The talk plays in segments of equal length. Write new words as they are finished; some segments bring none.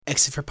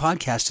Maxifer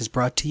Podcast is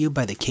brought to you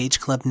by the Cage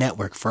Club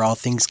Network. For all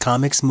things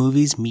comics,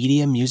 movies,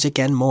 media, music,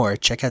 and more,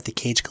 check out the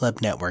Cage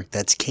Club Network.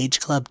 That's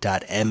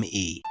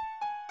cageclub.me.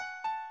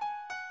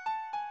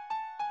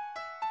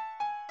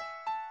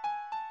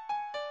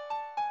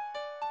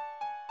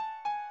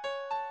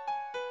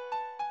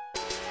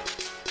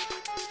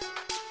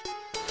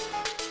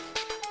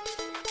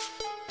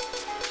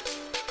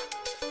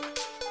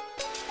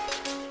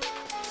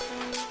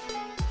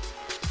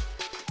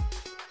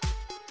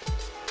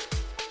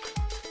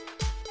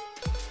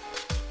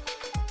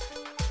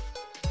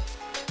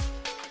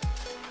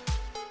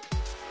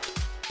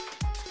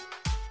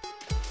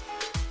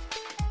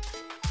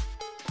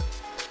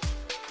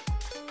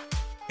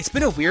 It's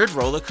been a weird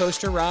roller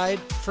coaster ride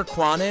for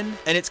Kwannon,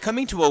 and it's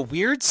coming to a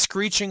weird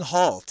screeching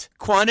halt.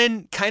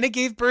 Kwannon kind of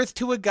gave birth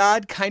to a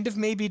god, kind of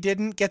maybe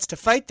didn't, gets to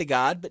fight the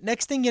god, but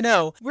next thing you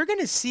know, we're going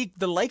to see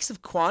the likes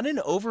of Kwannon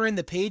over in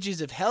the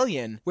pages of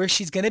Hellion, where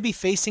she's going to be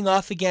facing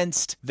off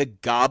against the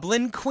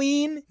Goblin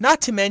Queen.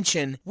 Not to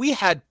mention, we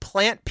had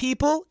plant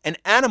people and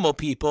animal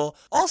people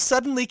all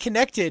suddenly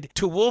connected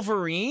to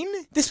Wolverine.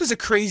 This was a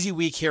crazy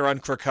week here on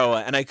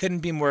Krakoa, and I couldn't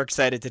be more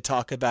excited to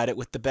talk about it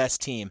with the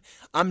best team.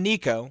 I'm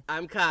Nico.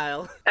 I'm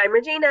Kyle. I'm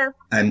Regina.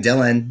 I'm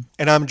Dylan.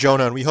 And I'm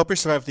Jonah, and we hope you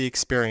survive the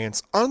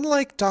experience,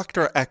 unlike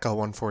Dr.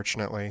 Echo,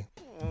 unfortunately.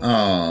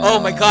 Oh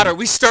my god, are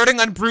we starting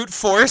on brute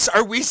force?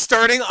 Are we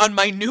starting on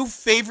my new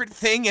favorite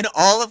thing in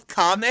all of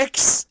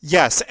comics?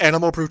 Yes,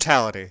 animal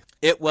brutality.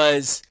 It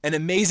was an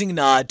amazing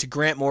nod to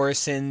Grant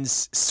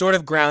Morrison's sort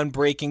of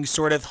groundbreaking,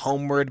 sort of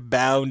homeward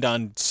bound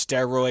on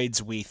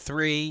steroids We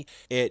 3.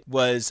 It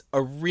was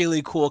a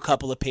really cool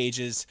couple of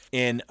pages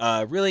in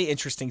a really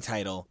interesting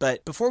title.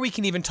 But before we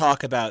can even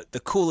talk about the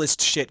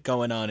coolest shit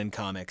going on in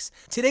comics,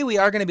 today we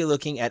are going to be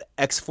looking at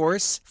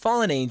X-Force,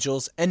 Fallen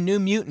Angels, and New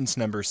Mutants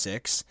number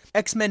 6,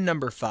 X-Men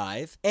number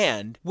 5,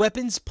 and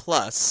Weapons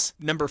Plus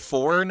number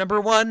 4,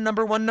 number 1,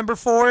 number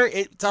 4.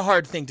 It's a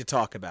hard thing to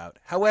talk about.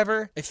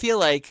 However, I feel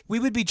like we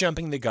would be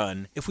jumping the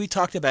gun if we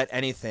talked about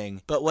anything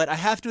but what I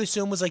have to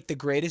assume was like the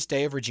greatest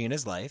day of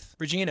Regina's life.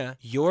 Regina,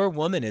 your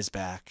woman is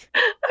back.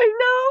 I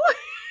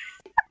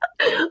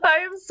know. I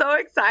am so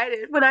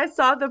excited. When I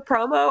saw the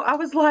promo, I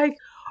was like,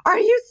 are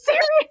you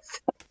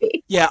serious?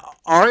 Yeah,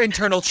 our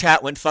internal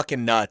chat went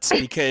fucking nuts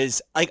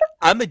because, like,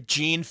 I'm a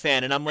Jean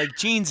fan, and I'm like,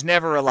 Jean's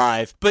never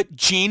alive. But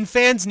Jean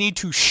fans need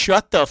to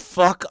shut the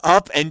fuck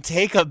up and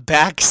take a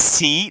back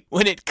seat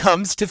when it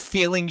comes to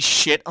feeling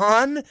shit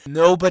on.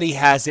 Nobody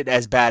has it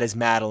as bad as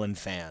Madeline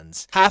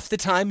fans. Half the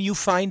time you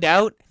find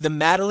out the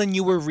Madeline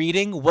you were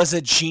reading was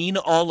a Jean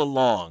all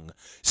along.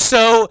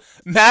 So,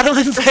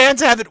 Madeline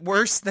fans have it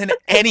worse than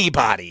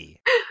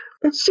anybody.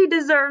 And she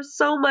deserves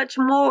so much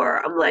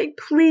more. I'm like,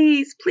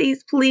 please,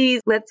 please,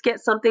 please, let's get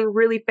something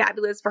really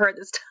fabulous for her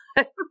this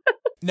time.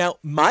 Now,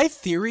 my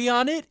theory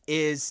on it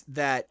is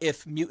that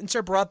if mutants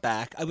are brought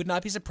back, I would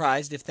not be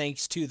surprised if,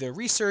 thanks to the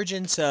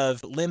resurgence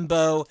of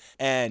Limbo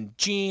and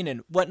Jean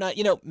and whatnot,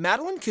 you know,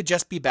 Madeline could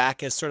just be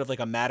back as sort of like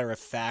a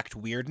matter-of-fact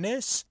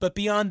weirdness. But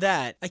beyond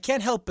that, I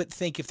can't help but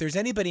think if there's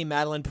anybody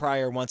Madeline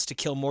Pryor wants to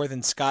kill more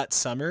than Scott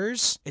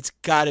Summers, it's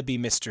gotta be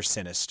Mr.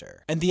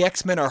 Sinister. And the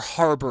X-Men are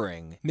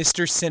harboring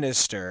Mr.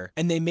 Sinister,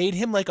 and they made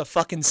him like a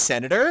fucking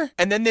senator,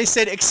 and then they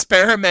said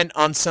experiment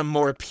on some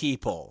more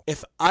people.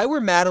 If I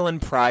were Madeline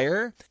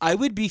Pryor, I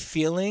would be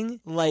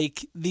feeling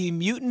like the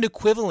mutant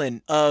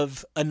equivalent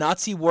of a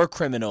Nazi war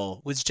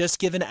criminal was just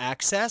given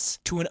access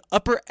to an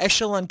upper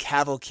echelon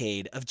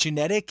cavalcade of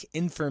genetic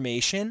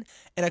information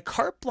and a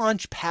carte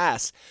blanche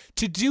pass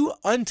to do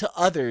unto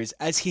others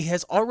as he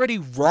has already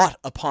wrought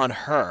upon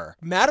her.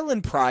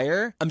 Madeline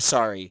Pryor, I'm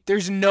sorry,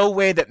 there's no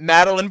way that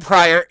Madeline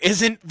Pryor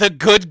isn't the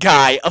good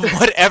guy of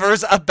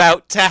whatever's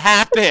about to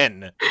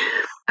happen.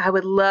 I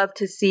would love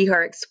to see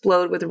her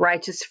explode with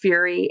righteous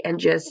fury and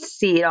just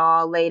see it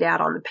all laid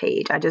out on the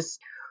page. I just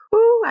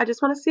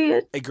want to see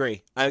it. I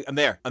agree. I'm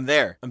there.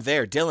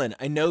 Dylan,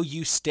 I know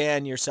you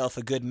stan yourself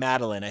a good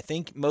Madeline. I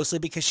think mostly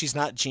because she's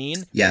not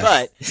Jean. Yes.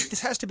 But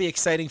this has to be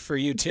exciting for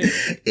you too.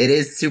 It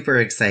is super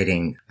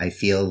exciting. I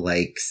feel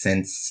like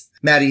since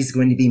Maddie's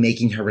going to be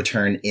making her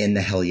return in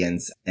the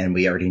Hellions, and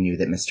we already knew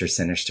that Mr.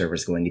 Sinister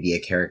was going to be a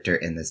character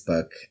in this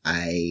book,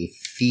 I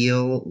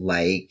feel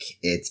like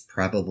it's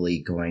probably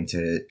going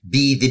to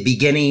be the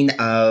beginning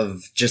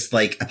of just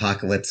like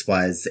Apocalypse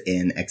was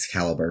in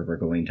Excalibur. We're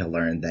going to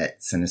learn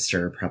that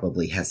Sinister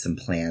probably has some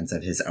plans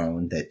of his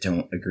own that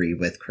don't agree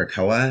with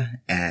Krakoa,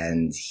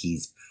 and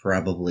he's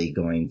probably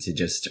going to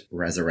just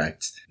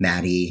resurrect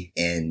Maddie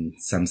in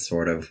some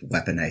sort of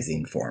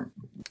weaponizing form.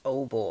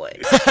 Oh boy.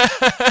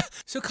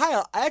 So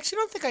Kyle, I actually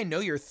don't think I know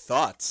your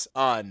thoughts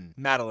on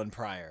Madeline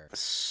Pryor.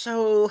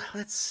 So,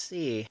 let's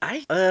see.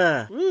 I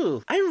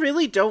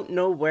really don't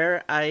know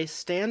where I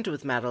stand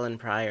with Madeline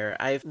Pryor.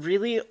 I've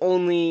really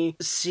only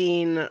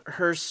seen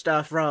her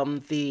stuff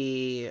from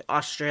the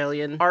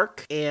Australian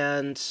arc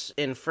and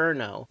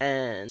Inferno.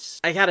 And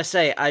I gotta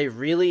say, I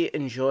really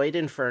enjoyed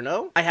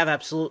Inferno. I have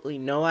absolutely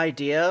no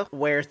idea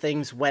where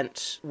things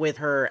went with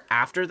her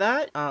after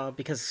that,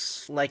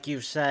 because, like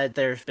you said,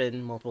 there's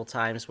been multiple multiple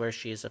times where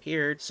she's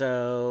appeared.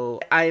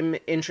 So I'm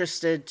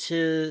interested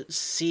to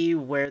see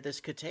where this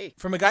could take.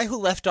 From a guy who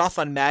left off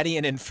on Maddie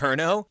and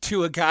Inferno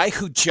to a guy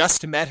who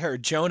just met her,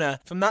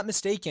 Jonah, if I'm not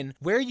mistaken,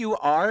 where you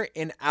are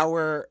in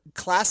our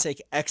classic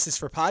X's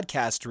for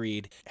Podcast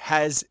read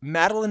has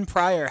Madeline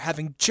Pryor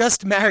having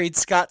just married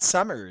Scott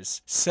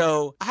Summers.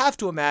 So I have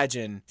to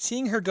imagine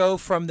seeing her go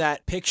from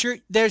that picture.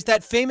 There's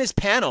that famous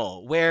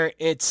panel where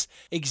it's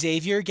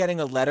Xavier getting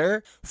a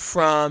letter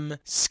from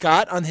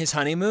Scott on his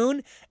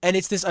honeymoon, and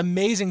it's this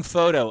amazing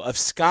photo of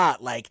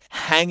Scott like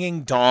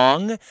hanging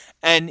dong,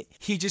 and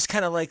he just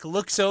kind of like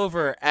looks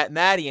over at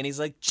Maddie and he's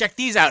like, check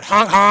these out,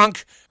 honk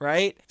honk,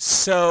 right?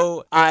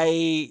 So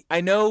I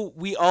know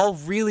we all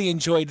really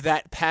enjoyed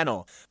that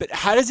panel, but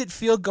how does it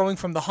feel going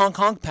from the honk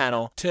honk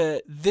panel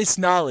to this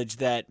knowledge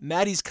that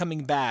Maddie's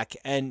coming back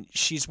and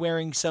she's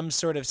wearing some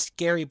sort of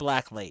scary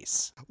black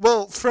lace?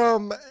 Well,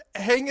 from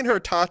hanging her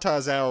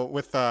tatas out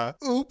with a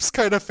oops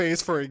kind of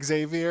face for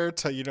Xavier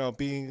to, you know,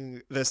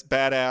 being this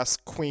badass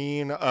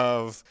queen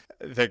of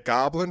the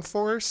Goblin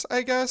Force,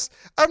 I guess.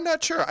 I'm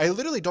not sure. I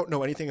literally don't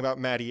know anything about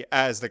Maddie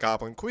as the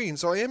Goblin Queen,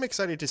 so I am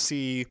excited to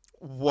see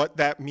what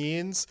that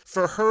means.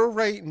 For her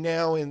right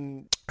now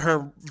in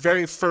her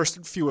very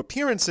first few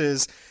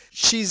appearances,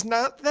 she's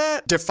not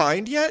that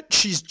defined yet.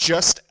 She's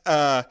just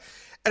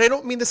and I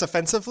don't mean this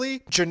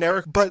offensively,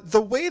 generic, but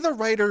the way the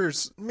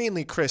writers,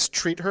 mainly Chris,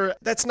 treat her,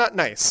 that's not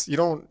nice.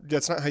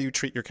 That's not how you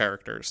treat your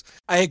characters.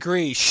 I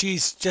agree.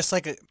 She's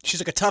like a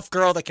tough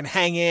girl that can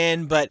hang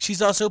in, but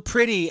she's also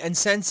pretty and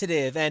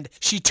sensitive, and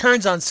she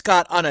turns on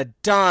Scott on a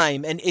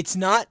dime, and it's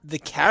not the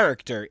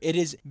character, it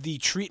is the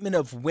treatment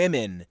of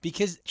women,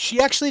 because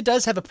she actually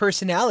does have a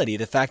personality,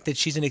 the fact that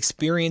she's an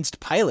experienced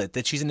pilot,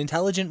 that she's an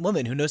intelligent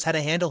woman who knows how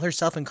to handle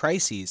herself in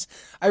crises.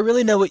 I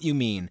really know what you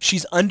mean.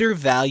 She's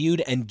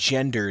undervalued and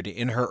gendered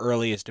in her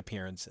earliest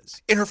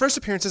appearances. In her first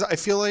appearances, I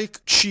feel like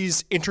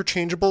she's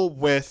interchangeable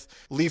with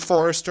Lee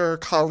Forrester,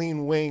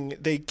 Colleen Wing.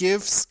 They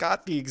give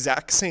Scott the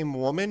exact same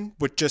woman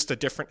with just a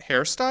different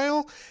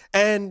hairstyle,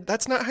 and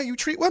that's not how you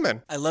treat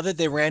women. I love that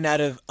they ran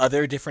out of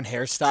other different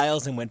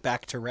hairstyles and went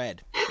back to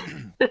red.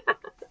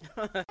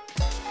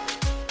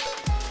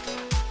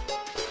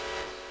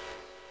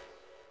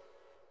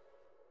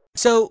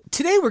 So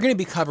today we're going to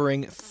be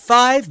covering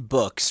 5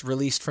 books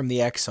released from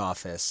the X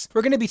Office.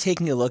 We're going to be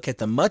taking a look at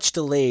the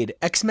much-delayed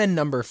X-Men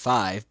number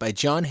 5 by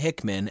John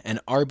Hickman and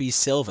R.B.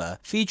 Silva,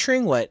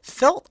 featuring what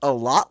felt a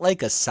lot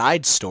like a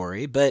side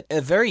story, but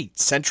a very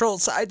central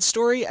side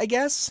story, I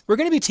guess. We're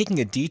going to be taking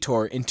a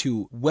detour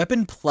into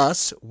Weapon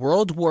Plus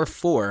World War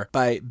IV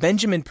by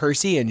Benjamin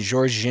Percy and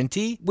Georges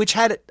Jeanty, which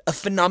had a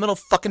phenomenal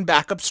fucking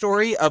backup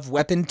story of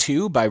Weapon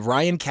 2 by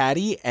Ryan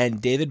Cady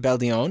and David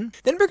Baldion.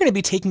 Then we're going to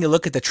be taking a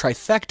look at the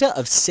trifecta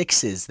of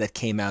 6s that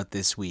came out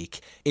this week,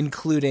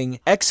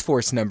 including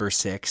X-Force number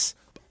 6,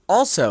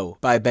 also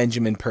by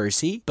Benjamin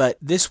Percy, but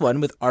this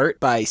one with art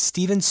by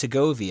Steven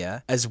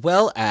Segovia, as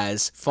well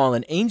as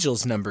Fallen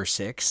Angels number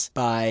 6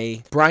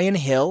 by Brian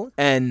Hill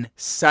and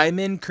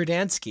Simon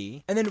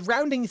Kurdansky, and then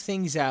rounding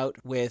things out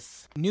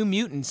with New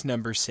Mutants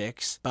number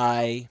 6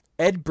 by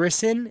Ed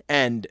Brisson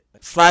and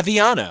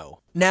Flaviano.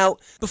 Now,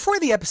 before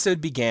the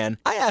episode began,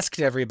 I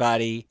asked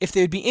everybody if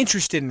they would be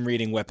interested in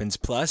reading Weapons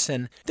Plus,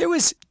 and there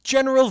was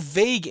general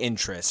vague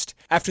interest.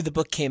 After the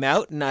book came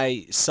out and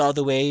I saw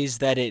the ways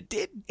that it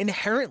did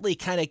inherently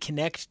kind of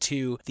connect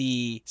to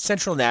the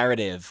central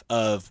narrative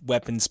of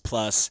Weapons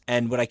Plus,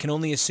 and what I can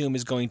only assume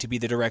is going to be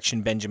the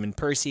direction Benjamin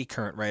Percy,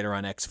 current writer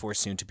on X-Force,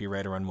 soon to be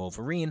writer on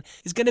Wolverine,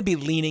 is going to be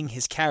leaning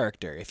his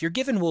character. If you're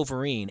given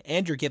Wolverine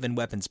and you're given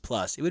Weapons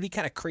Plus, it would be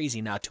kind of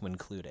crazy not to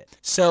include it.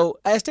 So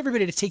I asked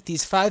everybody to take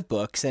these 5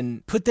 books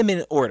and put them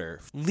in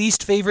order,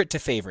 least favorite to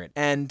favorite.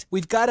 And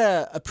we've got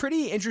a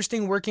pretty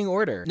interesting working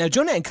order. Now,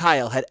 Jonah and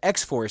Kyle had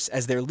X-Force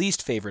as their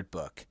least favorite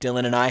book.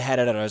 Dylan and I had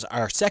it as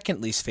our second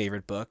least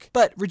favorite book.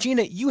 But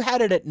Regina, you had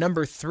it at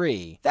number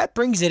 3. That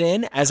brings it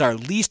in as our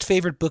least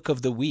favorite book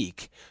of the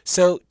week.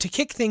 So to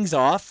kick things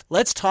off,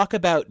 let's talk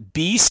about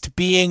Beast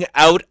being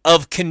out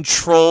of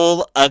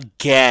control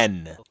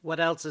again.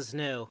 What else is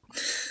new?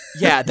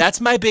 Yeah,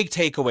 that's my big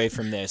takeaway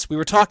from this. We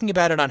were talking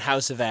about it on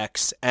House of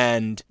X,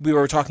 and we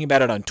were talking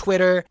about it on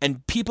Twitter,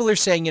 and people are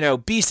saying, you know,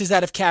 Beast is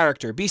out of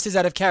character, Beast is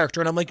out of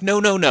character, and I'm like,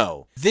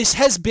 no. This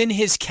has been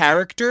his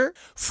character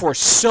for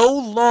so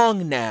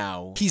long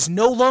now. He's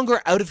no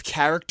longer out of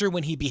character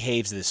when he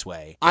behaves this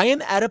way. I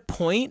am at a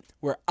point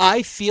where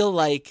I feel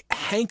like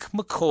Hank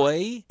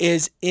McCoy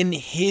is in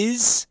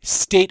his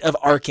state of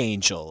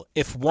Archangel.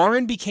 If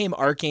Warren became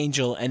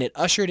Archangel and it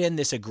ushered in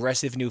this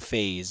aggressive new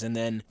phase, and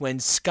then when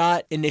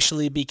Scott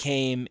initially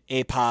became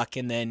APOC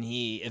and then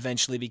he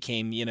eventually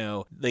became, you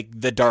know, like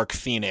the Dark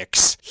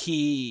Phoenix,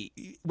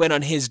 he went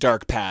on his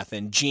dark path,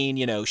 and Jean,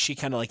 you know, she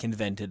kind of like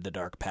invented the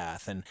dark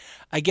path. And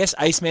I guess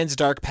Iceman's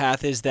dark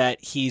path is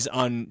that he's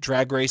on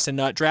Drag Race and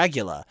not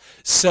Dragula.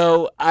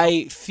 So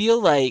I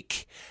feel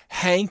like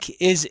Hank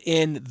is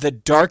in the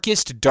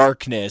darkest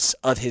darkness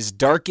of his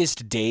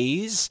darkest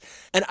days.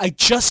 And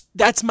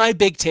that's my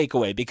big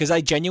takeaway, because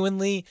I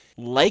genuinely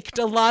liked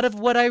a lot of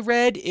what I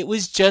read. It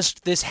was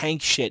just this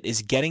Hank shit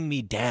is getting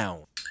me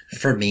down.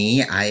 For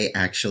me, I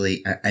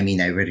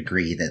mean, I would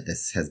agree that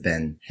this has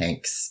been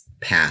Hank's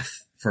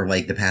path for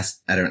like the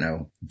past, I don't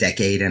know,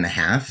 decade and a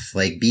half.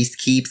 Like Beast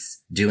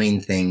keeps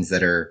doing things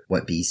that are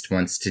what Beast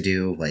wants to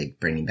do, like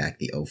bringing back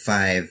the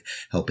O5,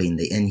 helping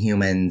the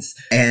Inhumans.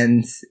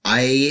 And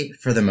I,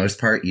 for the most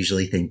part,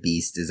 usually think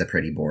Beast is a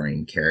pretty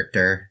boring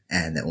character.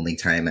 And the only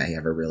time I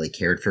ever really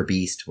cared for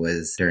Beast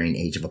was during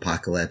Age of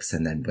Apocalypse.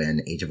 And then when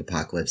Age of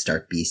Apocalypse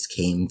Dark Beast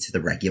came to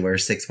the regular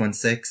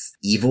 616,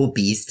 Evil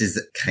Beast is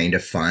kind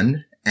of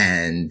fun.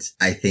 And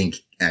I think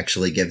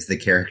actually gives the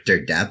character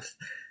depth.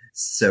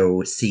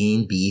 So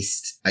seeing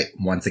Beast,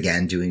 once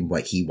again, doing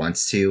what he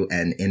wants to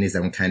and in his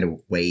own kind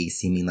of way,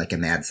 seeming like a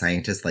mad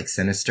scientist like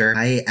Sinister,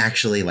 I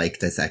actually like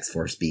this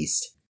X-Force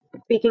Beast.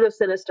 Speaking of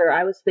Sinister,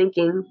 I was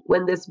thinking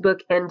when this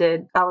book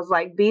ended, I was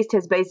like, Beast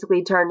has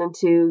basically turned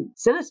into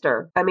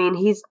Sinister. I mean,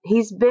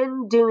 he's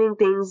been doing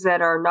things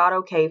that are not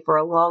okay for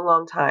a long,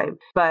 long time.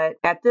 But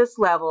at this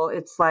level,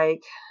 it's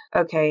like,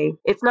 okay,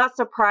 it's not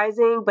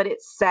surprising, but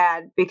it's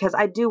sad because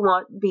I do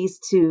want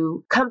Beast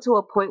to come to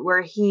a point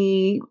where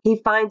he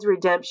finds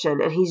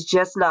redemption and he's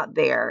just not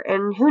there.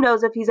 And who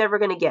knows if he's ever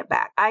going to get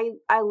back. I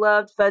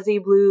loved Fuzzy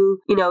Blue,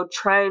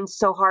 trying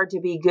so hard to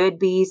be good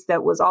Beast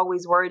that was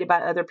always worried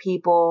about other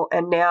people.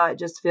 And now it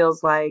just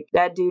feels like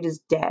that dude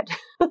is dead.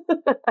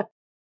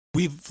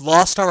 We've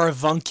lost our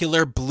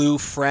avuncular blue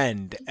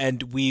friend,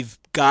 and we've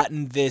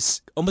gotten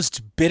this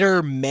almost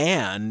bitter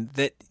man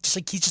that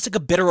he's just like a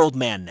bitter old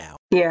man now.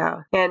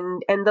 Yeah.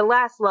 And the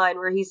last line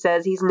where he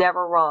says he's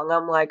never wrong,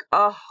 I'm like,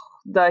 oh,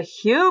 the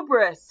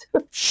hubris.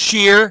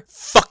 Sheer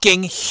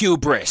fucking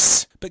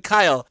hubris. But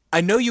Kyle, I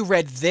know you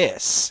read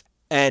this,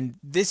 and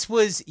this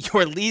was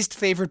your least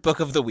favorite book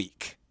of the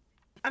week.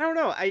 I don't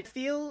know. I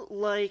feel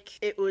like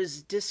it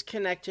was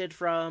disconnected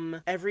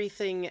from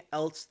everything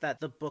else that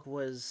the book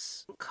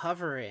was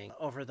covering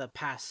over the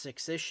past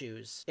 6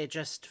 issues. It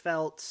just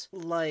felt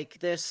like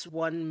this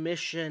one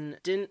mission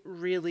didn't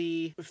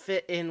really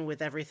fit in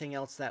with everything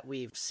else that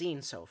we've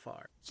seen so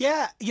far.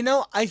 Yeah,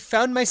 I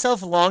found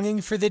myself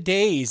longing for the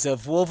days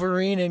of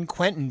Wolverine and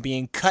Quentin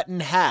being cut in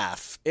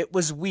half. It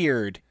was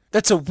weird.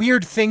 That's a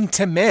weird thing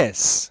to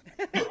miss.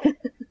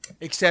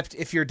 Except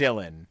if you're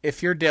Dylan.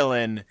 If you're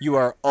Dylan, you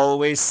are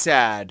always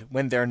sad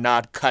when they're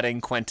not cutting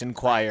Quentin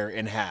Quire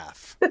in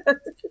half.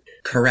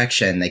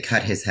 Correction, they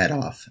cut his head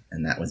off,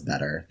 and that was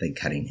better than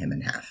cutting him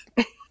in half.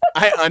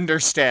 I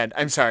understand.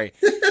 I'm sorry.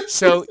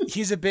 So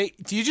he's a big...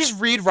 Do you just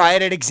read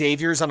Riot at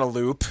Xavier's on a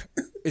loop?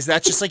 Is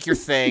that just like your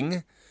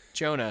thing?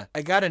 Jonah,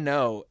 I gotta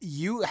know,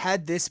 you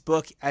had this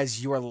book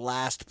as your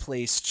last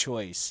place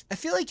choice. I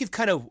feel like you've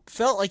kind of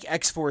felt like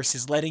X-Force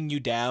is letting you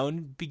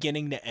down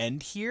beginning to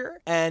end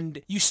here,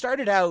 and you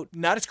started out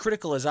not as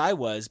critical as I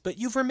was, but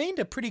you've remained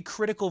a pretty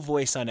critical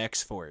voice on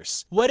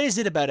X-Force. What is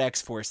it about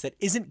X-Force that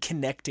isn't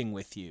connecting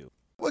with you?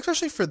 Well,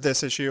 especially for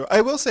this issue, I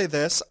will say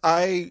this.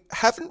 I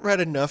haven't read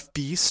enough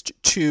Beast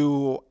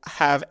to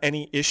have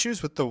any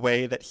issues with the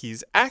way that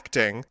he's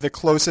acting. The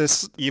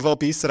closest evil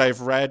Beast that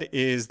I've read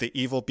is the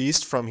evil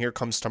Beast from Here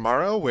Comes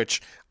Tomorrow,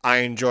 which I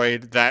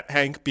enjoyed that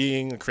Hank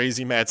being a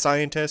crazy mad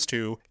scientist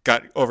who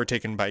got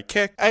overtaken by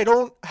Kick. I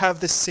don't have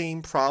the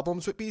same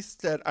problems with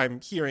Beast that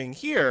I'm hearing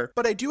here,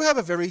 but I do have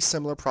a very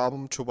similar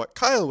problem to what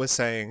Kyle was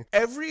saying.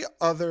 Every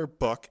other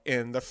book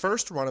in the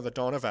first run of the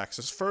Dawn of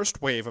X's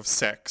first wave of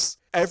 6,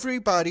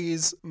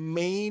 everybody's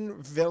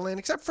main villain,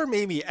 except for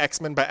maybe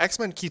X-Men, but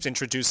X-Men keeps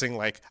introducing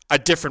like a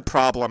different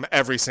problem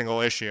every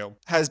single issue,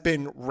 has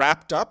been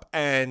wrapped up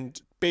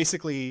and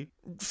basically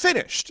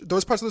finished.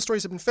 Those parts of the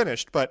stories have been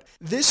finished, but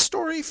this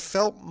story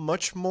felt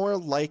much more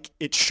like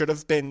it should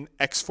have been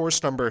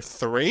X-Force number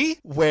 3,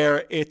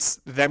 where it's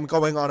them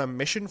going on a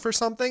mission for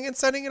something and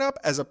setting it up,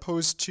 as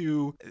opposed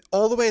to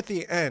all the way at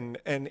the end,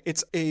 and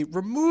it's a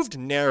removed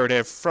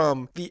narrative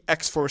from the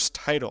X-Force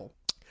title.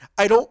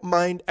 I don't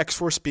mind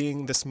X-Force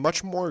being this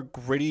much more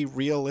gritty,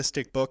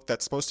 realistic book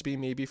that's supposed to be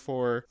maybe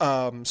for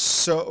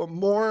so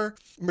more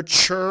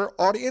mature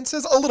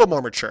audiences, a little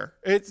more mature.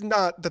 It's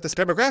not that this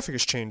demographic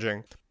is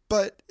changing,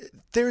 but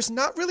there's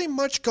not really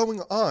much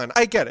going on.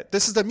 I get it.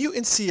 This is the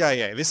mutant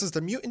CIA. This is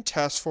the mutant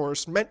task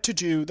force meant to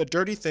do the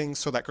dirty things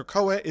so that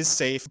Krakoa is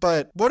safe.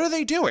 But what are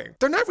they doing?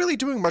 They're not really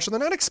doing much, and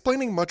they're not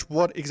explaining much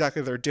what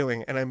exactly they're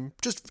doing, and I'm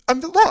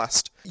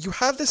lost. You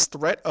have this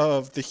threat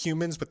of the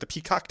humans with the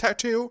peacock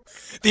tattoo.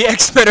 The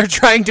X-Men are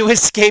trying to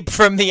escape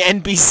from the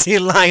NBC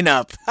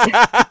lineup.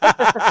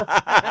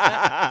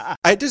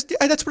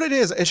 That's what it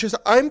is. It's just,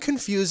 I'm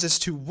confused as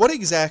to what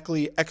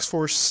exactly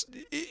X-Force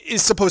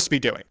is supposed to be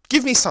doing.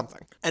 Give me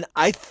something. And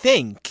I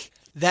think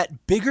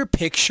that bigger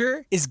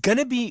picture is going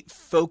to be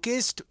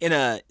focused in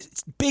a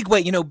big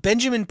way.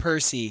 Benjamin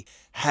Percy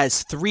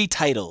has 3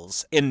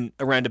 titles in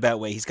a roundabout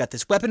way. He's got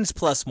this Weapons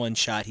Plus one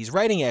shot. He's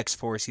writing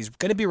X-Force. He's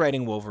going to be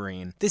writing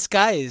Wolverine. This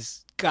guy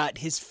is got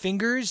his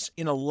fingers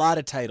in a lot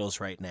of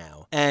titles right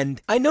now.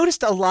 And I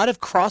noticed a lot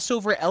of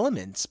crossover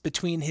elements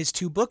between his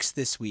two books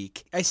this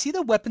week. I see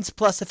the Weapons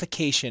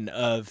Plusification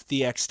of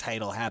the X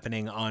title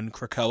happening on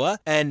Krakoa,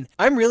 and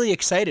I'm really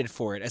excited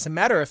for it. As a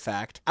matter of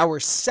fact, our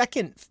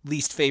second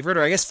least favorite,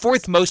 or I guess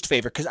fourth most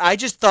favorite, because I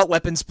just thought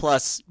Weapons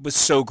Plus was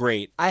so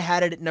great. I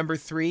had it at number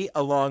 3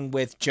 along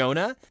with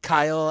Jonah.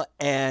 Kyle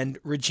and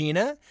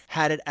Regina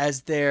had it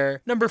as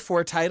their number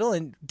 4 title,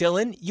 and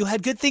Dylan, you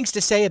had good things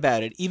to say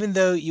about it, even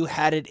though you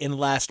had it in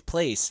last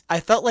place. I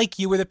felt like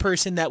you were the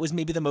person that was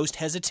maybe the most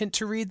hesitant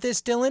to read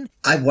this, Dylan.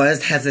 I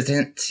was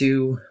hesitant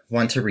to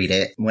want to read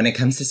it. When it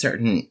comes to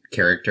certain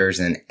characters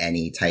in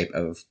any type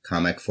of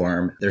comic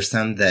form, there's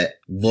some that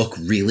look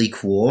really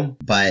cool,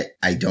 but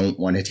I don't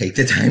want to take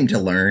the time to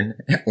learn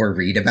or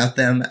read about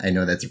them. I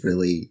know that's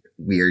really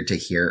weird to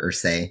hear or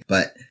say,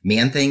 but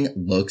Man-Thing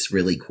looks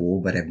really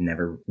cool, but I've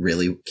never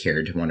really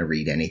cared to want to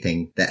read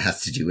anything that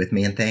has to do with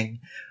Man-Thing.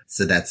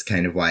 So that's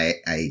kind of why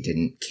I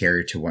didn't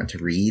care to want to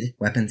read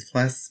Weapons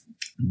Plus.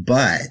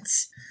 But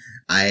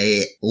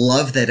I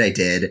love that I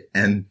did,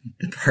 and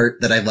the part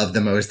that I loved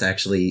the most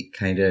actually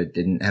kind of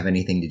didn't have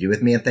anything to do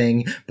with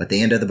Man-Thing, but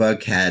the end of the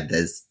book had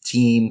this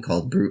team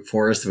called Brute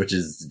Force, which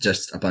is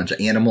just a bunch of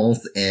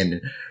animals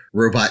in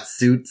robot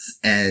suits,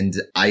 and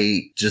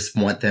I just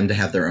want them to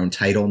have their own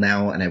title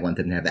now, and I want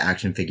them to have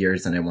action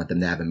figures, and I want them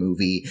to have a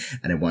movie,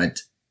 and I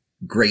want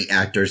great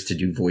actors to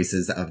do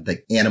voices of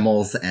the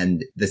animals,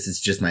 and this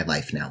is just my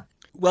life now.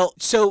 Well,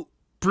 so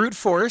Brute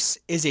Force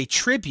is a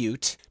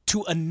tribute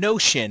to A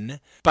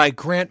Notion by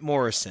Grant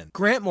Morrison.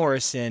 Grant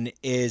Morrison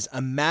is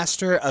a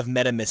master of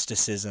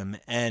metamysticism,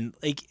 and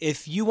like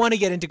if you want to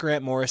get into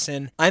Grant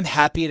Morrison, I'm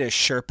happy to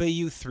Sherpa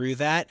you through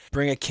that.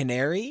 Bring a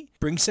canary,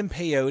 bring some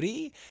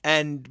peyote,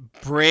 and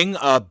bring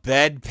a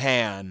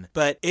bedpan.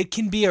 But it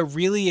can be a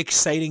really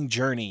exciting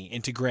journey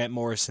into Grant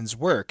Morrison's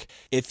work.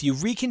 If you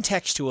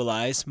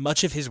recontextualize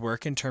much of his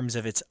work in terms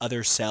of its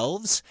other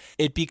selves,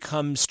 it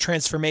becomes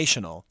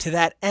transformational. To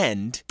that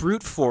end,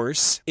 Brute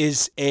Force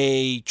is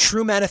a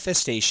true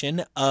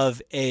manifestation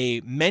of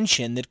a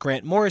mention that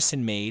Grant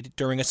Morrison made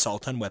during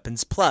Assault on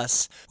Weapons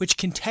Plus, which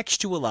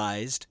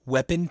contextualized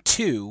Weapon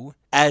 2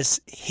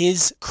 as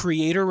his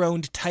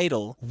creator-owned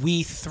title,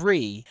 We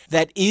 3,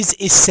 that is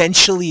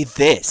essentially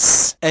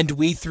this. And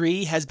We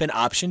 3 has been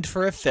optioned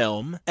for a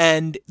film,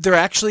 and there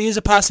actually is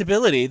a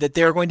possibility that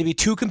there are going to be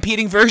 2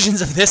 competing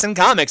versions of this in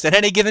comics at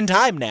any given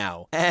time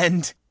now.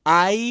 And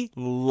I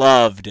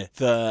loved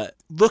the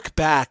look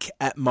back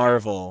at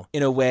Marvel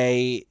in a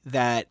way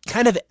that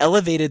kind of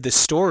elevated the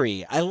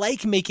story. I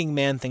like making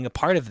Man-Thing a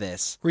part of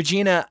this.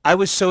 Regina, I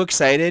was so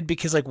excited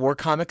because like war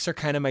comics are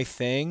kind of my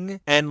thing.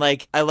 And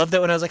like, I love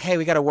that when I was like, hey,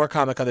 we got a war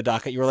comic on the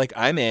docket, you were like,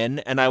 I'm in.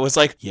 And I was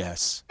like,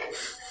 yes,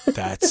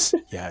 that's,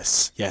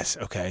 yes,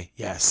 okay,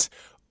 yes.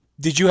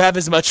 Did you have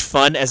as much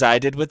fun as I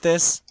did with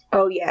this?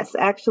 Oh, yes.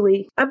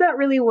 Actually, I'm not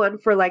really one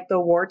for like the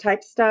war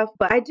type stuff,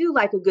 but I do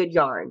like a good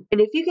yarn.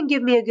 And if you can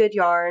give me a good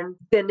yarn,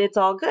 then it's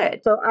all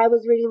good. So I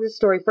was reading this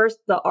story. First,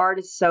 the art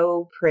is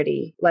so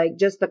pretty. Like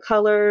just the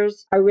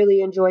colors. I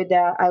really enjoyed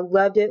that. I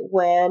loved it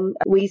when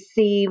we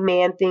see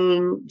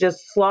Man-Thing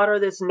just slaughter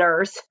this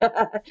nurse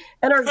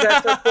and her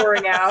guts are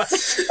pouring out.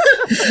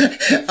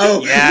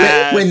 Oh,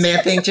 yes. when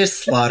Man-Thing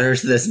just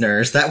slaughters this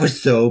nurse, that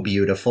was so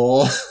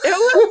beautiful.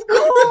 It was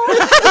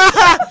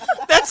cool.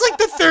 That's like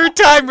the third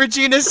time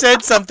Regina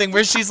said something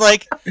where she's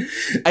like,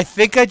 I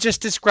think I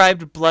just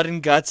described blood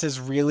and guts as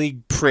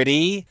really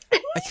pretty.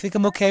 I think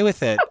I'm okay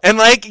with it. And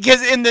like,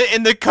 because in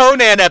the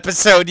Conan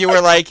episode, you were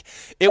like,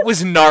 it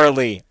was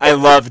gnarly. I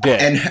loved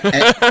it.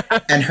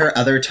 And her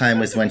other time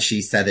was when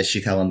she said that she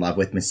fell in love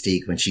with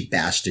Mystique when she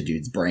bashed a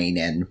dude's brain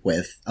in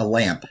with a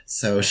lamp.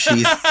 So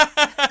she's...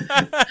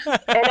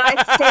 And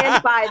I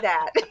stand by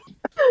that.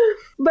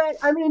 But,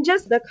 I mean,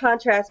 just the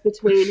contrast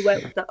between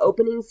what the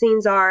opening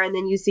scenes are, and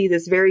then you see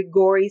this very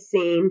gory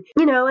scene,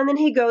 you know, and then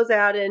he goes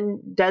out and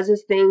does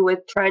his thing with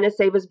trying to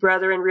save his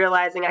brother and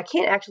realizing I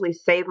can't actually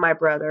save my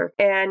brother.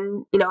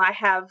 And, you know, I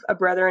have a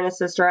brother and a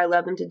sister. I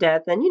love them to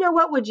death. And, you know,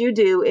 what would you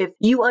do if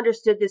you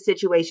understood this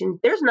situation?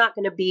 There's not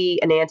going to be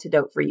an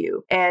antidote for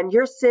you. And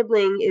your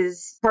sibling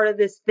is part of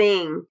this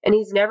thing, and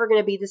he's never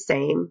going to be the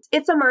same.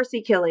 It's a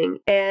mercy killing.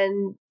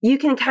 And you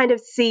can kind of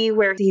see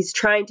where he's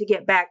trying to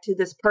get back to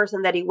this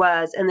person that he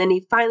was. And then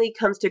he finally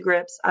comes to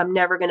grips, I'm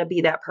never going to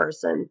be that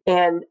person.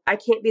 And I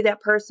can't be that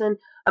person.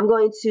 I'm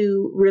going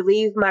to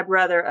relieve my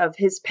brother of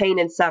his pain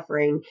and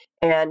suffering.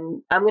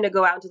 And I'm going to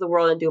go out into the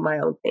world and do my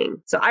own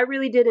thing. So I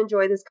really did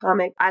enjoy this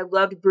comic. I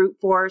loved Brute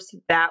Force.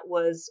 That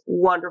was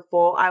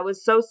wonderful. I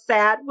was so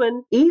sad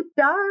when Eve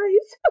dies.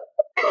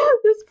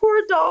 This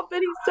poor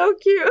dolphin. He's so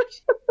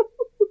cute.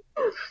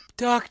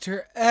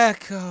 Dr.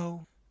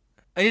 Echo.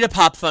 I need a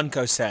Pop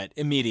Funko set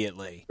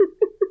immediately.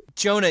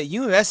 Jonah,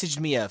 you messaged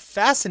me a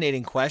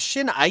fascinating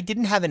question I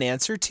didn't have an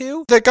answer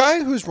to. The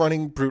guy who's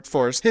running Brute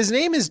Force, his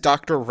name is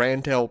Dr.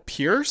 Randall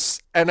Pierce,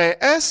 and I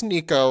asked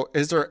Nico,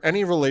 is there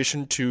any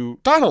relation to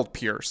Donald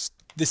Pierce?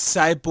 The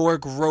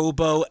cyborg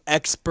robo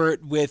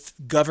expert with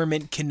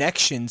government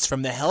connections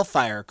from the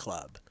Hellfire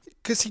Club.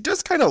 because he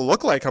does kind of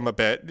look like him a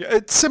bit.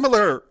 It's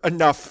similar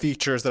enough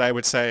features that I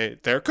would say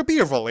there could be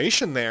a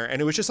relation there.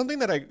 And it was just something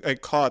that I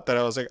caught that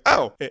I was like,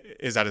 oh,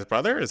 is that his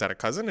brother? Is that a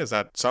cousin? Is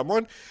that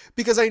someone?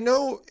 Because I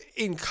know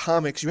in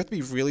comics, you have to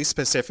be really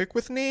specific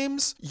with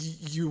names.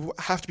 You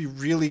have to be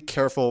really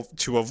careful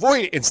to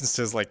avoid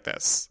instances like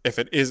this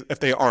if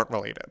they aren't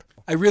related.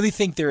 I really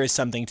think there is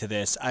something to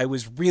this. I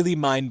was really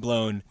mind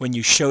blown when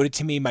you showed it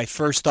to me. My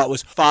first thought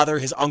was father,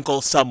 his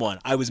uncle, someone.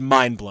 I was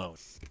mind blown.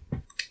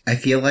 I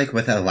feel like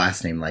with a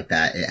last name like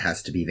that, it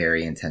has to be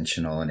very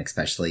intentional, and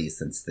especially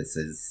since this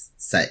is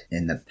set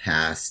in the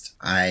past,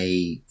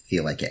 I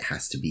feel like it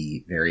has to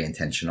be very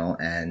intentional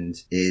and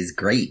is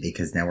great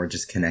because now we're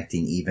just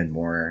connecting even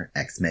more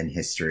X-Men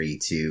history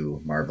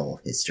to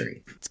Marvel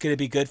history. It's going to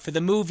be good for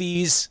the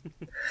movies.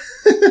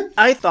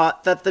 I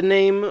thought that the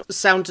name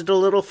sounded a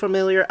little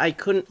familiar. I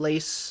couldn't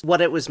place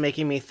what it was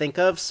making me think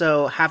of,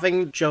 so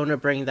having Jonah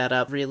bring that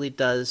up really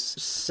does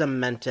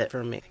cement it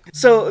for me.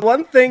 So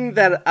one thing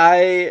that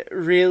I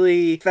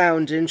really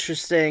found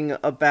interesting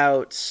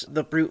about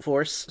the brute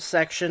force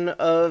section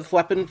of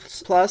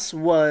Weapons Plus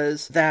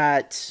was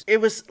that it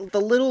was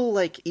the little,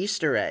 like,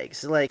 Easter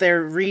eggs. Like,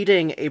 they're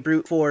reading a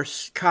brute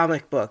force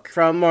comic book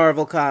from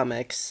Marvel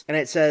Comics, and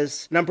it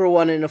says,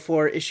 #1 in a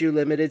 4-issue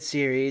limited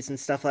series and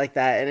stuff like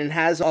that, and it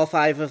has all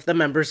 5 of the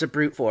members of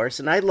brute force,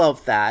 and I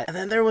love that. And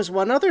then there was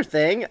one other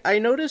thing. I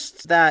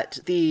noticed that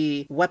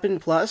the Weapon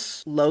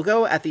Plus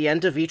logo at the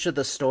end of each of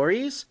the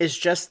stories is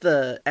just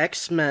the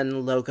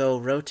X-Men logo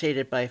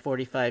rotated by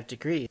 45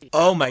 degrees.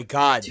 Oh my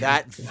god,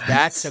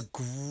 that's a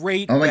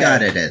great Oh my way.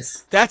 god, it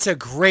is. That's a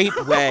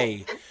great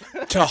way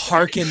to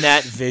hearken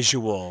that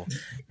visual.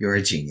 You're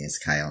a genius,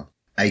 Kyle.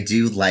 I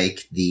do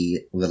like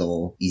the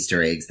little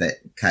Easter eggs that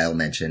Kyle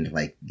mentioned,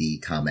 like the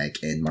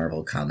comic in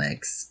Marvel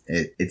Comics.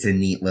 It's a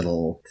neat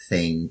little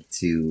thing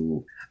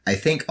to, I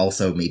think,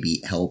 also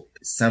maybe help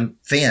some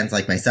fans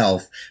like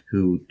myself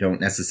who don't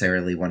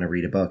necessarily want to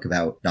read a book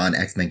about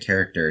non-X-Men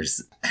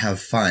characters have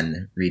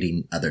fun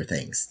reading other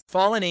things.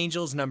 Fallen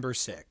Angels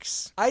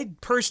 #6. I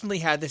personally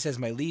had this as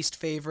my least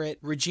favorite.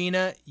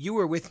 Regina, you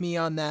were with me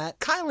on that.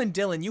 Kyle and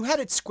Dylan, you had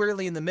it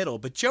squarely in the middle,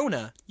 but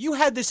Jonah, you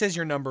had this as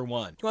your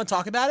 #1. You want to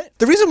talk about it?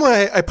 The reason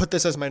why I put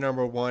this as my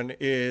 #1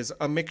 is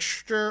a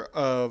mixture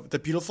of the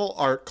beautiful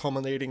art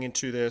culminating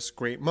into this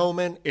great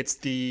moment. It's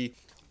the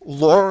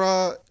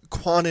Laura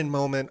Kwannon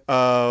moment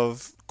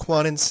of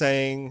Kwannon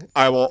saying,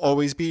 "I will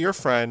always be your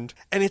friend."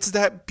 And it's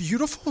that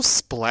beautiful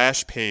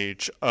splash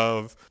page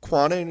of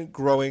Kwannon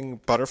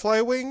growing butterfly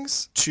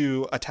wings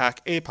to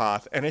attack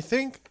Apoth. And I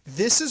think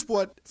this is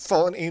what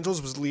Fallen Angels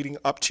was leading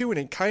up to, and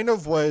it kind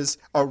of was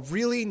a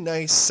really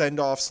nice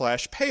send-off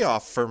 /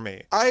 payoff for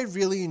me. I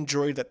really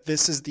enjoyed that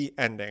this is the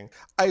ending.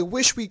 I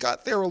wish we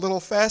got there a little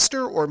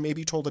faster or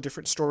maybe told a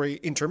different story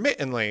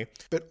intermittently,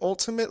 but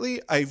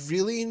ultimately I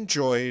really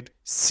enjoyed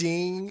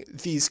seeing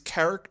these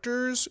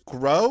characters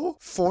grow,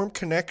 form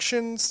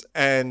connections,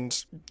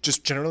 and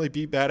just generally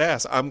be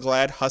badass. I'm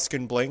glad Husk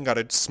and Bling got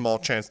a small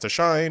chance to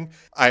shine.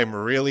 I'm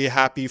really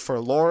happy for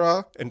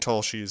Laura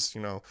until she's,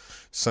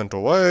 sent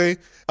away.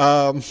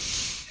 And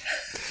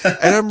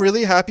I'm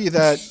really happy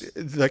that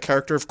the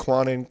character of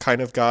Kwannon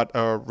kind of got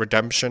a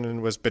redemption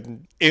and was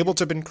able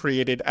to been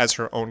created as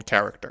her own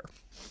character.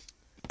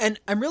 And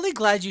I'm really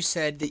glad you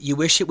said that you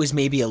wish it was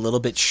maybe a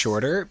little bit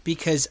shorter,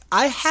 because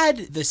I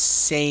had the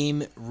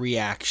same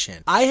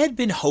reaction. I had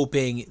been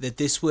hoping that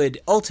this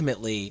would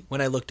ultimately, when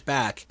I looked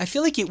back, I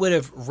feel like it would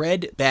have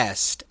read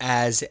best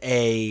as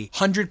a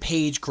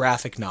 100-page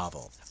graphic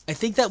novel. I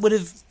think that would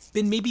have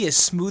been maybe a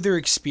smoother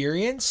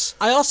experience.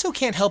 I also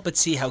can't help but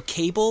see how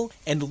Cable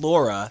and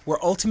Laura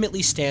were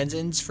ultimately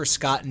stand-ins for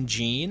Scott and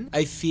Jean.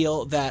 I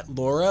feel that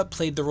Laura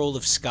played the role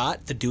of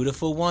Scott, the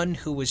dutiful one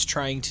who was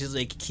trying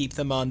to keep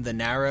them on the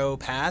narrow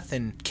path,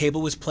 and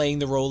Cable was playing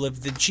the role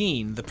of the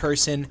Jean, the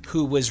person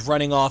who was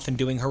running off and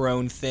doing her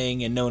own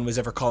thing and no one was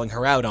ever calling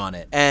her out on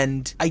it.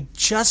 And I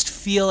just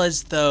feel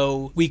as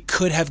though we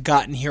could have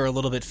gotten here a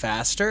little bit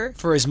faster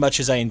for as much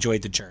as I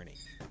enjoyed the journey.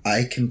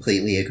 I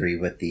completely agree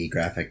with the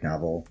graphic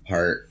novel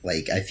part.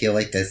 I feel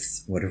like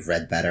this would have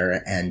read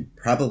better, and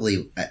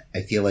probably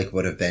I feel like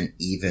would have been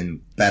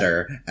even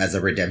better as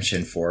a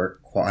redemption for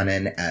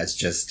Kwannon as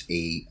just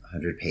a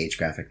 100-page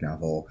graphic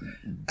novel.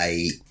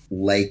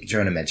 Like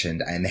Jonah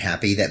mentioned, I'm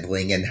happy that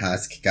Bling and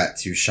Husk got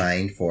to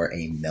shine for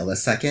a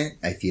millisecond.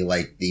 I feel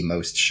like the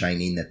most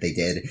shining that they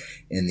did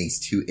in these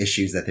 2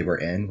 issues that they were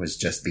in was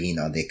just being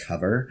on the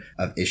cover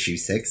of issue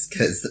 6,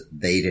 because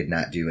they did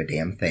not do a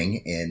damn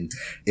thing in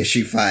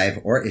issue 5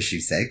 or issue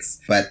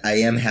 6. But I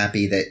am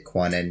happy that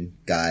Kwannon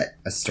got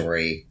a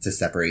story to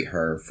separate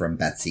her from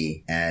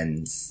Betsy,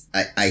 and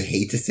I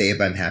hate to say it,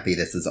 but I'm happy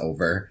this is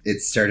over.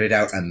 It started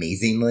out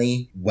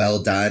amazingly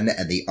well done,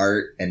 and the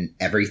art and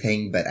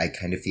everything, but I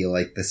kind of feel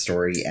like the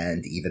story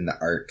and even the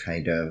art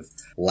kind of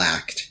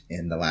lacked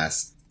in the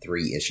last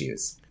 3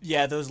 issues.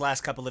 Yeah, those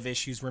last couple of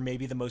issues were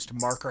maybe the most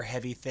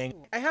marker-heavy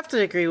thing. I have to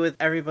agree with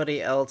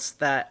everybody else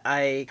that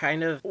I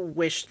kind of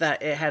wished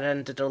that it had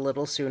ended a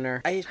little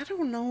sooner. I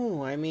don't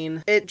know. I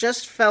mean, it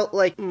just felt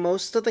like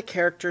most of the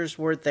characters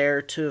were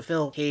there to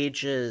fill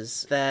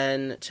pages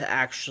than to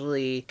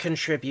actually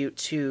contribute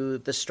to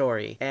the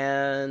story.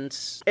 And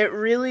it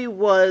really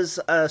was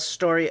a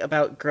story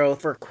about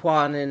growth for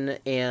Kwannon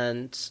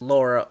and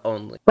Laura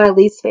only. My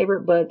least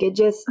favorite book. It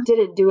just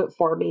didn't do it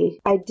for me.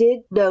 I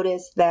did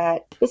notice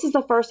that this is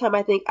the first time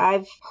I think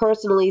I've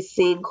personally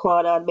seen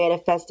Kwannon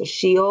manifest a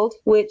shield,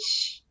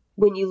 which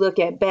when you look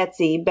at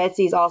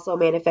Betsy's also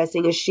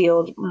manifesting a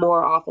shield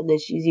more often than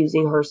she's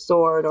using her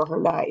sword or her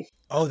knife.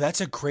 Oh,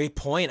 that's a great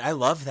point. I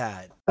love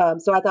that.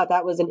 So I thought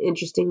that was an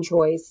interesting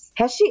choice.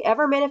 Has she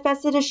ever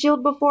manifested a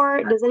shield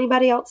before? Does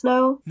anybody else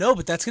know? No,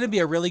 but that's going to be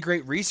a really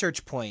great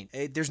research point.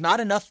 There's not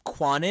enough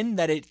Kwannon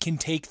that it can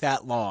take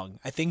that long.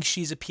 I think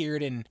she's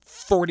appeared in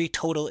 40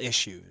 total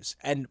issues,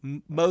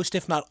 and most,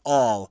 if not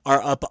all,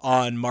 are up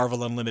on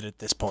Marvel Unlimited at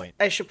this point.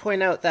 I should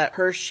point out that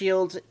her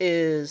shield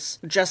is,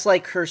 just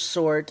like her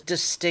sword,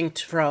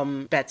 distinct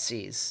from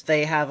Betsy's.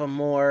 They have a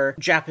more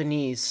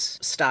Japanese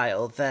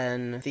style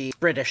than the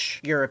British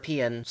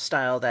European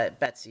style that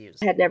Betsy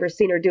used. I had never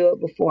seen her do it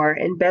before,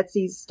 and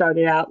Betsy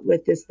started out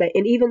with this thing.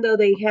 And even though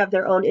they have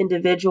their own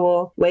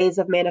individual ways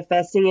of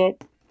manifesting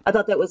it, I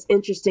thought that was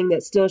interesting.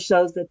 That still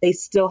shows that they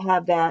still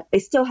have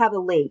a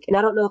link. And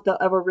I don't know if they'll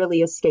ever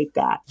really escape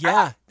that.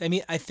 Yeah, I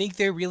mean, I think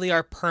they really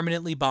are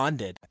permanently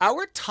bonded.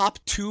 Our top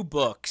two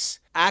books,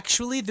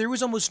 actually, there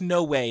was almost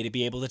no way to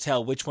be able to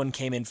tell which one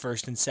came in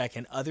first and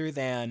second, other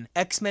than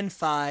X-Men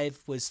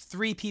 5 was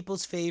 3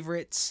 people's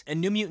favorites,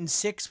 and New Mutants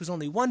 6 was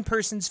only 1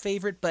 person's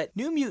favorite, but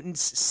New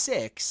Mutants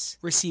 6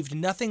 received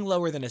nothing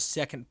lower than a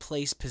second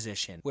place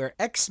position, where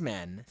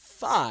X-Men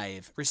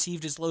 5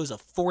 received as low as a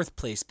 4th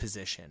place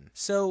position.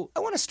 So I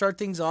want to start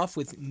things off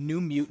with New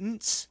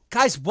Mutants.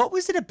 Guys, what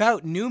was it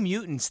about New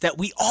Mutants that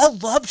we all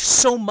loved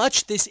so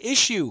much this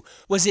issue?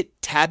 Was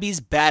it Tabby's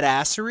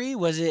badassery?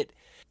 Was it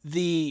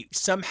the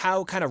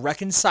somehow kind of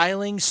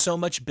reconciling so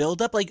much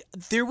buildup? Like,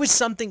 there was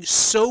something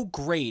so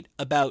great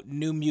about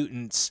New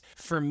Mutants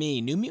for me.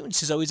 New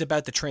Mutants is always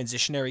about the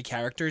transitionary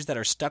characters that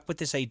are stuck with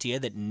this idea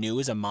that new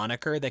is a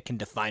moniker that can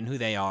define who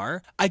they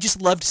are. I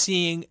just loved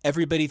seeing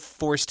everybody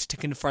forced to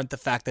confront the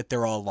fact that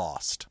they're all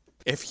lost.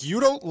 If you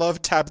don't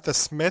love Tabitha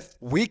Smith,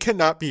 we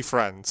cannot be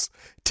friends.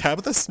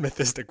 Tabitha Smith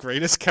is the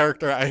greatest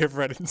character I have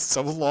read in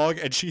so long,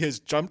 and she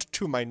has jumped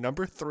to my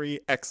number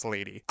 3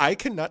 X-Lady. I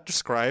cannot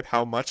describe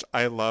how much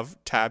I love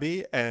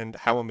Tabby and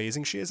how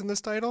amazing she is in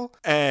this title,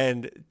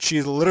 and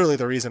she's literally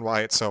the reason why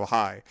it's so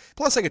high.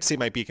 Plus, I get to see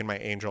my Beacon, my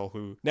Angel,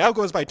 who now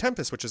goes by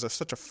Tempest, which is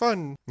such a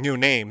fun new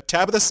name.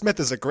 Tabitha Smith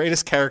is the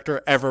greatest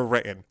character ever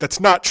written. That's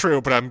not true,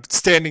 but I'm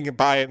standing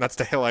by it, and that's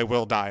the hill I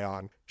will die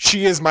on.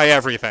 She is my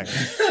everything.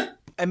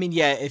 I mean,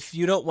 yeah, if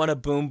you don't want to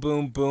boom,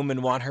 boom, boom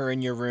and want her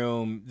in your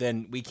room,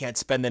 then we can't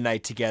spend the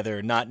night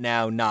together. Not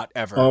now, not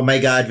ever. Oh my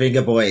god,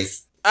 Vinga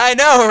Boys. I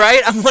know,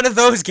 right? I'm one of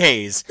those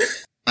gays.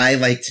 I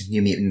liked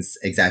New Mutants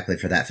exactly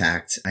for that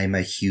fact. I'm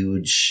a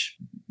huge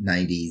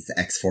 90s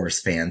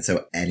X-Force fan,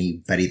 so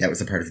anybody that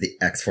was a part of the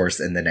X-Force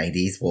in the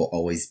 90s will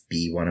always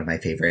be one of my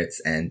favorites,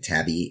 and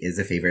Tabby is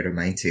a favorite of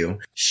mine too.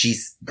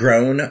 She's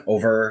grown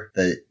over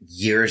the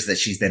years that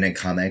she's been in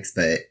comics,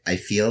 but I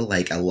feel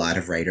like a lot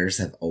of writers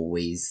have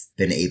always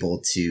been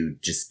able to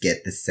just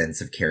get the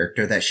sense of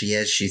character that she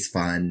is. She's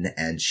fun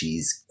and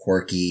she's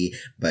quirky,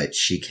 but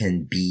she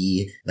can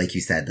be, like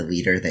you said, the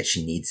leader that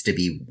she needs to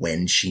be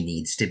when she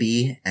needs to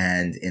be.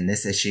 And in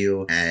this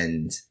issue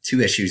and 2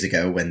 issues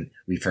ago, when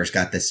we first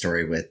got this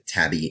story with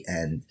Tabby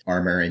and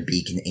Armor and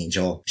Beacon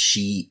Angel,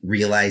 she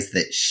realized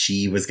that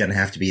she was going to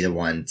have to be the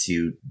one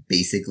to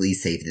basically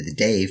save the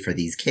day for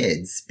these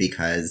kids,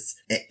 because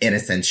in a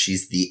sense,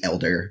 she's the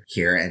elder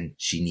here and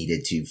she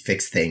needed to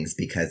fix things,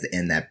 because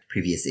in that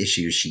previous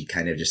issue, she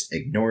kind of just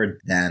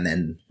ignored them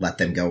and let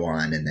them go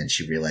on. And then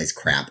she realized,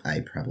 crap, I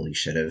probably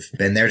should have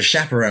been there to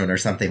chaperone or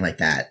something like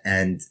that.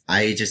 And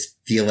I just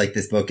feel like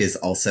this book is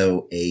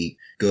also a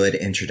good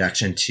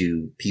introduction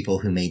to people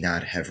who may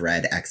not have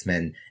read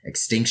X-Men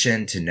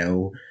Extinction to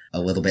know a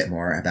little bit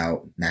more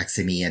about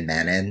Maximie and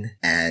Manon.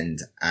 And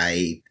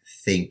I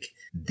think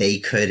they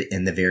could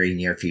in the very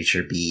near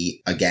future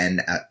be,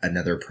 again,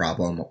 another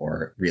problem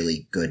or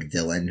really good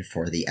villain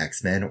for the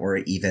X-Men or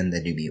even the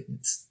New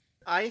Mutants.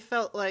 I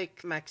felt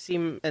like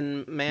Maxime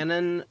and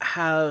Manon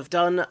have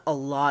done a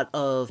lot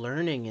of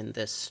learning in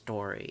this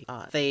story.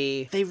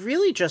 They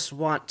really just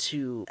want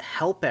to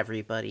help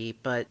everybody,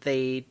 but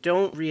they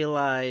don't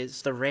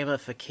realize the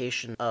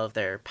ramification of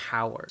their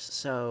powers.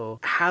 So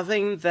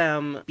having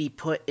them be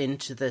put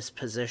into this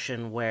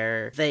position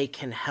where they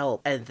can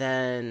help, and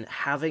then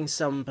having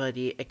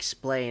somebody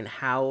explain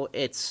how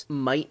it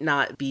might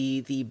not be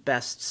the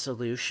best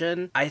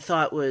solution, I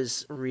thought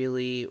was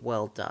really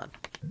well done.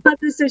 love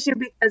this issue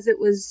because it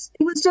was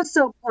just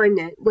so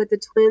poignant with the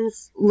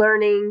twins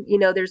learning,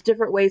 there's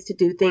different ways to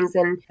do things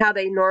and how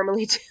they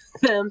normally do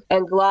them.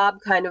 And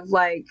Glob kind of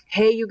like,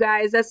 hey, you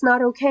guys, that's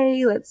not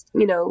okay.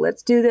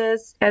 Let's do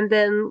this. And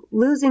then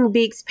losing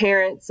Beak's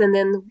parents. And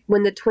then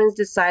when the twins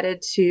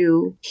decided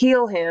to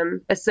heal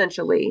him,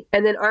 essentially,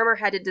 and then Armor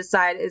had to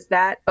decide, is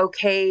that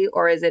okay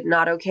or is it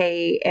not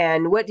okay?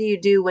 And what do you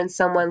do when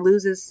someone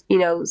loses,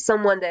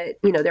 someone that,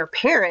 their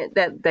parent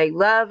that they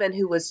love and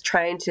who was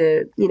trying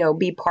to,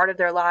 be part of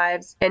their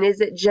lives? And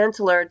is it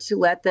gentler to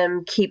let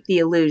them keep the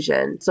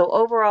illusion? So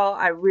overall,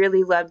 I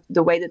really loved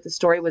the way that the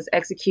story was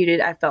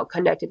executed. I felt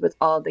connected with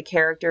all of the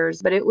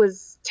characters, but it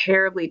was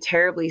terribly,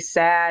 terribly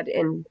sad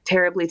and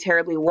terribly,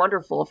 terribly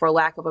wonderful, for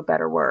lack of a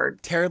better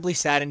word. Terribly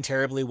sad and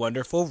terribly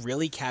wonderful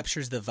really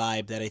captures the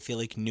vibe that I feel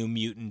like New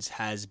Mutants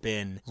has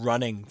been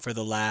running for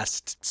the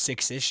last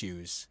 6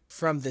 issues.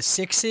 From the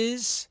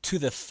 6s to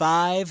the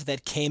 5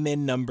 that came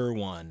in number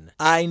 1.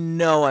 I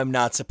know I'm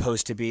not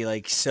supposed to be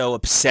like so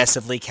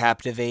obsessively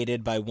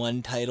captivated by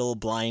one title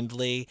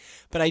blindly,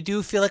 but I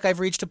do feel like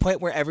I've reached a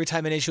point where every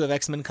time an issue of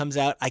X-Men comes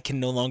out, I can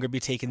no longer be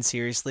taken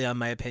seriously on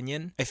my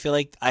opinion. I feel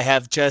like I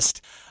have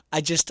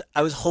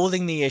I was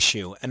holding the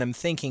issue and I'm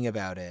thinking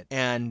about it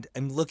and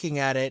I'm looking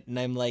at it and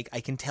I'm like,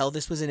 I can tell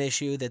this was an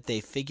issue that they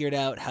figured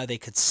out how they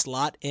could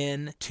slot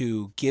in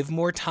to give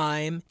more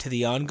time to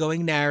the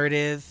ongoing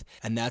narrative.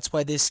 And that's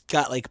why this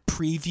got like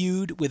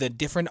previewed with a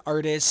different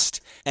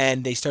artist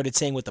and they started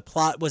saying what the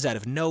plot was out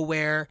of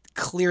nowhere.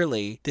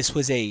 Clearly, this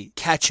was a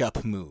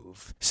catch-up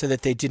move so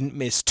that they didn't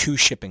miss 2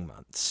 shipping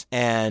months.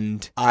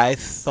 And I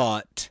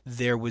thought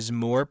there was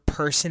more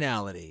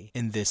personality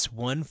in this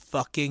one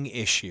fucking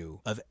issue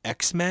of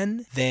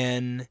X-Men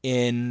than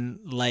in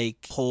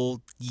like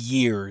whole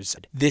years.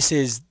 This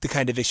is the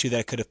kind of issue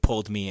that could have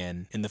pulled me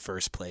in the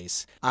first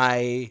place.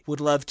 I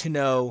would love to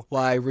know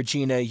why,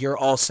 Regina, you're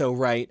also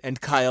right, and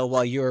Kyle,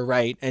 why you're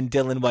right, and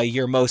Dylan, why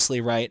you're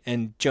mostly right,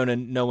 and Jonah,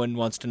 no one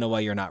wants to know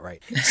why you're not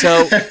right.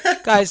 So,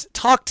 guys,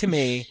 talk to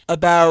me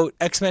about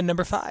X-Men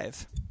number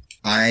 5.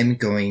 I'm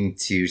going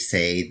to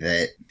say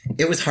that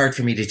it was hard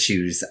for me to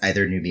choose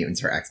either New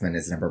Mutants or X-Men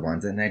as number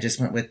 1s, and I just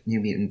went with New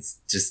Mutants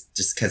just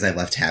because I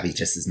love Tabby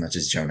just as much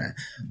as Jonah.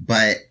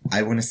 But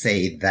I want to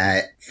say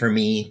that for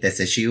me, this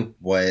issue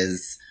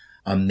was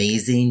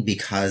amazing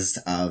because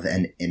of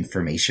an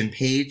information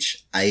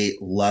page. I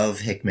love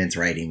Hickman's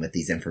writing with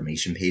these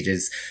information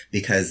pages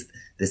because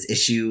this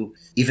issue,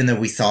 even though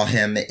we saw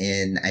him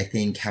in, I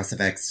think, House of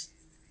X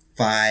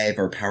 5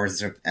 or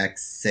Powers of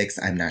X6,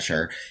 I'm not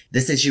sure.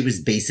 This issue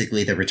was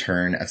basically the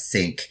return of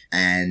Synch,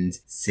 and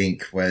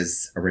Synch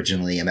was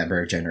originally a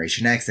member of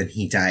Generation X, and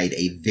he died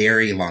a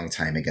very long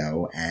time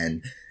ago,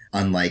 and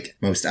unlike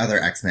most other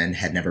X-Men,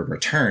 had never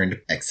returned,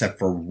 except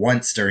for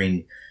once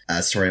during a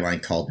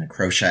storyline called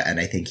Necrosha, and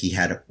I think he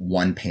had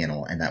 1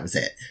 panel, and that was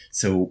it.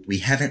 So we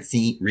haven't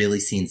really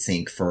seen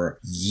Synch for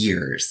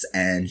years,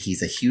 and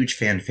he's a huge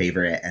fan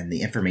favorite, and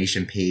the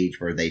information page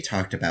where they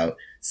talked about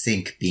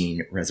Synch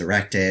being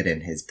resurrected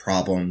and his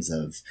problems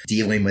of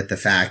dealing with the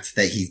fact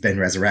that he's been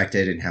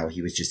resurrected and how he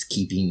was just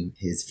keeping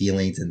his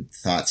feelings and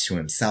thoughts to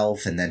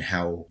himself, and then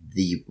how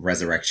the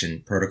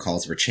resurrection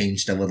protocols were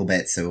changed a little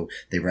bit, so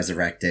they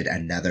resurrected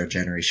another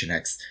Generation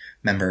X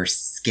member,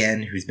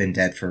 Skin, who's been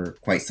dead for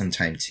quite some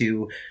time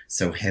too,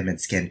 so him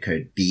and Skin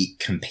could be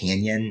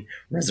companion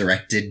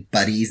resurrected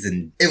buddies,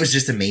 and it was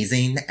just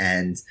amazing,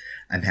 and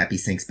I'm happy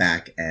Synch's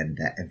back, and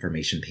that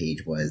information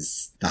page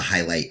was the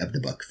highlight of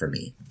the book for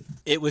me.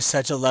 It was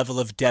such a level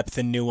of depth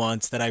and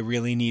nuance that I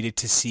really needed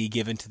to see,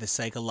 given to the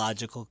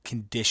psychological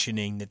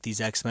conditioning that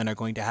these X-Men are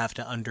going to have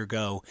to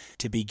undergo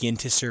to begin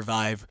to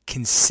survive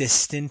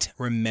consistent,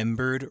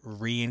 remembered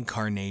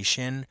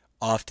reincarnation,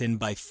 often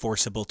by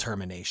forcible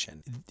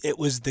termination. It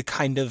was the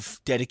kind of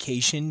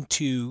dedication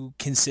to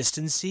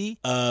consistency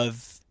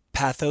of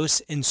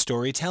pathos in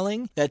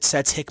storytelling that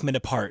sets Hickman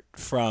apart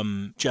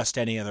from just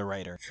any other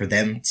writer. For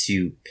them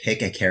to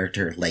pick a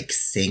character like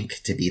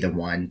Synch to be the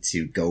one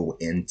to go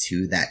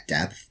into that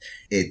depth,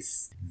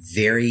 it's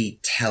very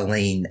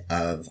telling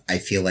of, I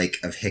feel like,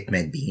 of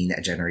Hickman being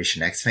a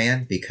Generation X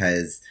fan,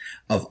 because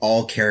of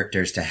all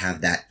characters to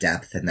have that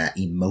depth and that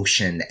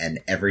emotion and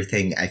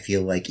everything, I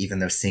feel like even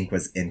though Synch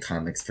was in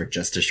comics for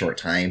just a short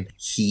time,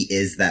 he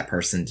is that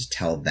person to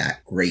tell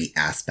that great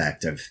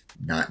aspect of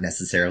not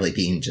necessarily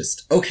being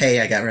just, okay,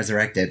 I got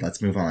resurrected,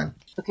 let's move on.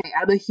 Okay,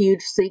 I'm a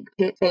huge Synch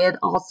Pit fan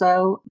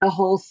also. The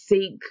whole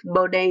Synch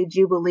Monet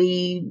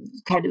Jubilee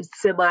kind of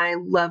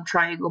semi-love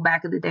triangle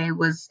back in the day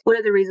was one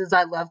of the reasons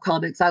I love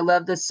comics. I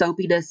love the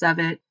soapiness of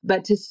it.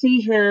 But to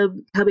see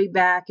him coming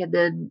back and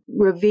then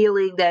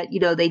revealing that,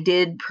 they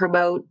did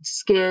promote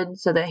Skin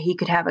so that he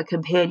could have a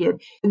companion,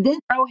 and then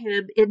throw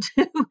him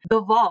into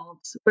the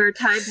vault where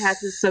time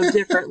passes so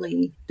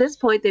differently. At this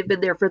point, they've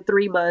been there for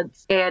 3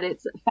 months, and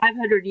it's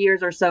 500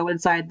 years or so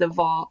inside the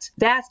vault.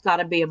 That's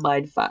gotta be a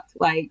mindfuck.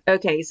 Like,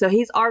 okay, so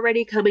he's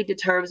already coming to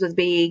terms with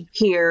being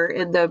here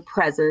in the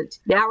present.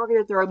 Now we're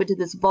going to throw him into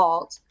this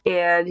vault,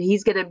 and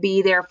he's going to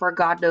be there for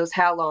God knows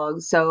how long.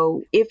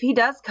 So if he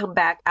does come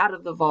back out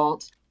of the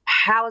vault,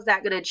 how is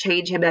that going to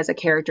change him as a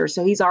character?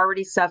 So he's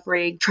already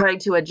suffering, trying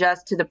to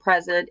adjust to the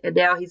present, and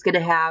now he's going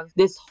to have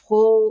this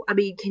whole, I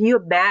mean, can you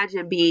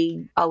imagine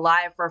being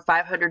alive for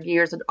 500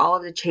 years and all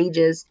of the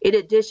changes in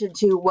addition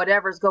to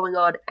whatever's going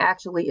on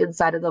actually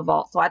inside of the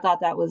vault? So I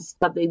thought that was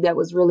something that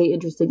was really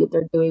interesting that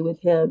they're doing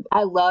with him.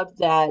 I loved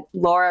that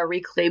Laura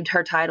reclaimed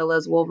her title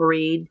as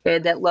Wolverine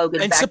and that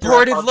Logan and backed her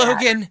supported up on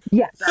Logan. That.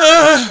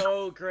 Yes.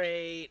 So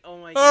great. Oh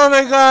my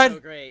God. So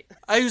great.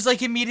 I was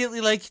like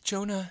immediately like,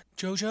 Jonah,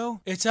 Jojo,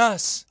 it's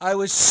us. I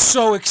was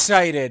so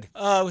excited.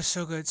 Oh, it was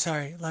so good.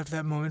 Sorry. Loved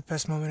that moment.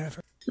 Best moment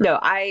ever. No,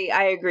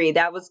 I agree.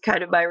 That was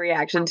kind of my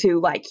reaction to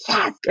like,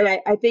 yes. And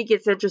I think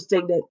it's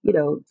interesting that, you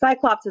know,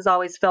 Cyclops has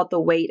always felt the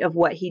weight of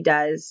what he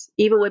does.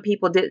 Even when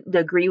people didn't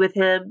agree with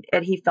him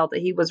and he felt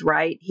that he was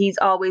right, he's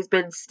always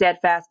been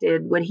steadfast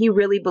in when he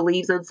really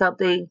believes in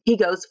something, he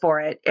goes for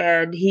it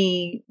and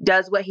he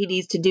does what he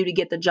needs to do to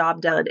get the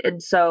job done.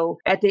 And so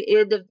at the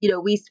end of, you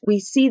know, we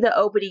see the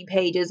opening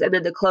pages and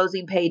then the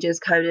closing pages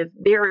kind of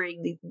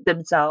mirroring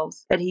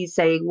themselves. And he's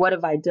saying, what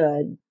have I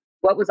done?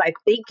 What was I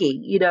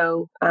thinking, you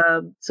know?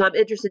 So I'm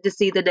interested to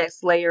see the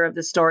next layer of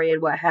the story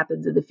and what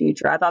happens in the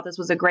future. I thought this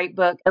was a great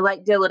book. And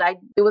like Dylan,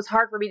 it was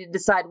hard for me to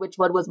decide which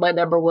one was my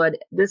number one,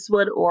 this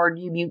one or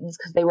New Mutants,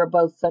 because they were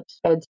both such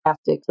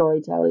fantastic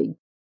storytelling.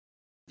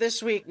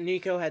 This week,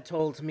 Nico had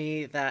told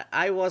me that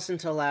I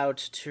wasn't allowed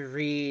to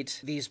read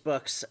these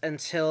books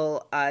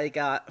until I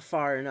got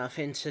far enough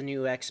into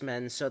New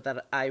X-Men so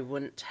that I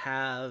wouldn't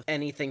have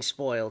anything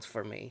spoiled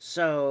for me.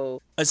 So...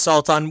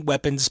 Assault on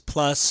Weapons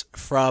Plus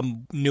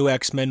from New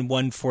X-Men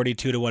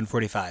 142 to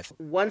 145.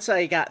 Once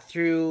I got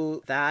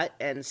through that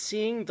and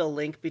seeing the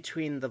link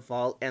between the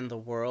Vault and the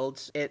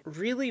worlds, it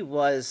really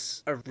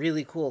was a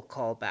really cool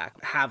callback,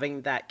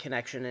 having that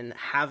connection and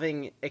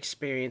having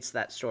experienced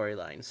that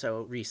storyline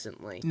so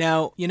recently.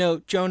 Now, you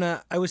know,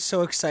 Jonah, I was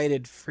so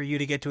excited for you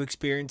to get to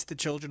experience the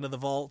Children of the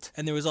Vault,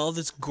 and there was all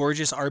this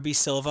gorgeous R.B.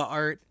 Silva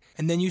art,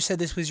 and then you said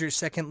this was your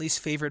second least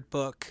favorite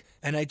book,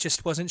 and I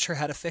just wasn't sure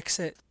how to fix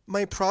it.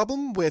 My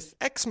problem with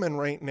X-Men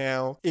right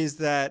now is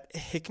that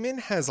Hickman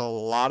has a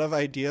lot of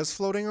ideas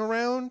floating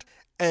around,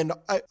 and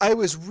I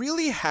was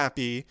really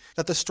happy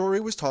that the story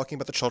was talking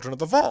about the Children of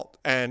the Vault,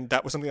 and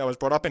that was something that was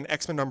brought up in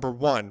X-Men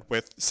 #1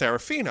 with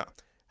Serafina.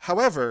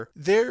 However,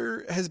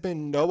 there has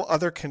been no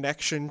other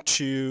connection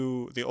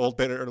to the Old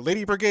Bitter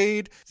Lady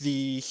Brigade,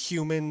 the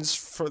humans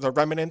for the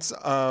remnants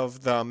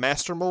of the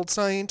Master Mold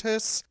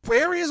scientists.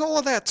 Where is all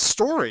of that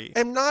story?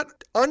 I'm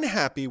not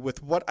unhappy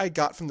with what I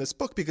got from this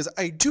book because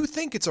I do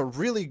think it's a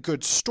really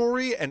good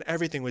story and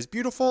everything was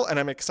beautiful and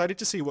I'm excited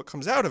to see what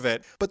comes out of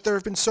it. But there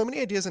have been so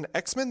many ideas in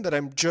X-Men that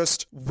I'm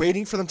just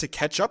waiting for them to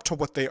catch up to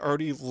what they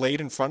already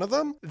laid in front of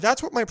them.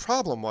 That's what my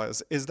problem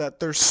was, is that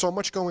there's so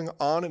much going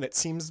on and it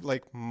seems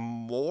like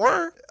more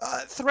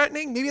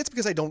threatening. Maybe it's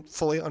because I don't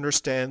fully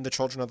understand the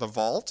Children of the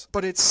Vault,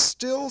 but it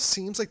still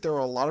seems like there are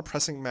a lot of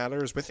pressing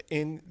matters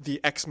within the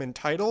X-Men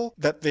title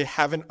that they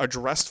haven't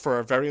addressed for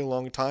a very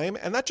long time,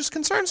 and that just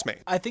concerns me.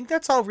 I think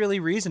that's all really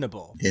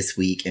reasonable. This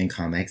week in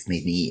comics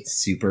made me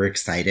super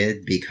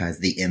excited because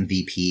the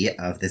MVP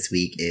of this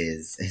week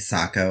is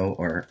Hisako,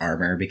 or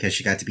Armor, because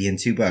she got to be in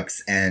 2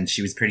 books, and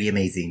she was pretty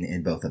amazing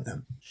in both of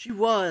them. She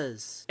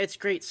was. It's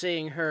great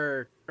seeing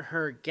her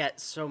get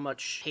so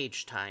much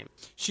page time.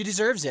 She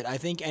deserves it. I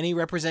think any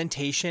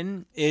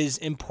representation is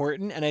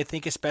important, and I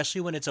think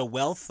especially when it's a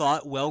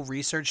well-thought,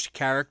 well-researched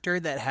character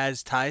that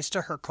has ties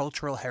to her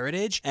cultural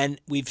heritage, and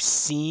we've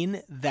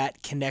seen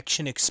that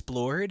connection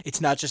explored.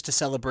 It's not just a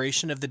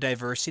celebration of the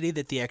diversity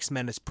that the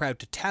X-Men is proud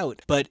to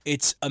tout, but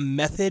it's a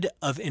method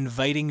of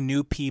inviting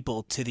new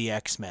people to the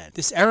X-Men.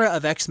 This era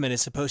of X-Men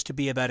is supposed to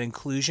be about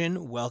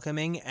inclusion,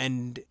 welcoming,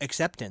 and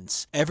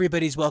acceptance.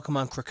 Everybody's welcome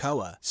on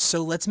Krakoa,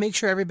 so let's make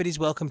sure everybody's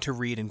welcome to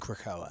read in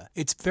Krakoa.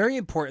 It's very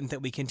important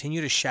that we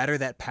continue to shatter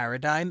that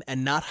paradigm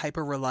and not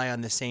hyper-rely on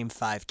the same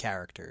 5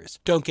 characters.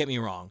 Don't get me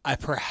wrong. I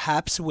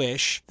perhaps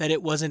wish that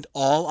it wasn't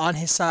all on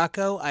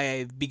Hisako.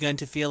 I've begun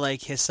to feel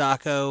like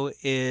Hisako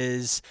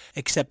is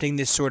accepting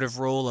this sort of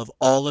role of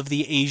all of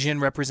the Asian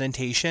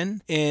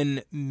representation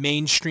in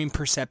mainstream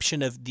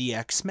perception of the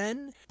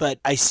X-Men, but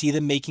I see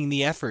them making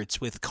the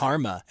efforts with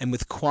Karma and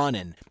with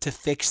Kwannon to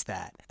fix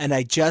that. And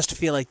I just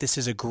feel like this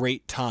is a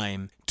great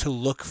time to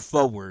look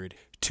forward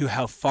to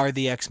how far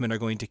the X-Men are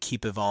going to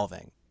keep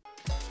evolving.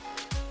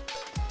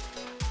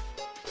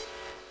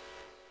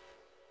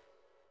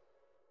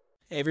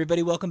 Hey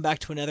everybody, welcome back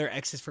to another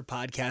X's for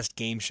Podcast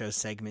game show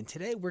segment.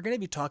 Today we're going to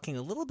be talking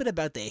a little bit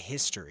about the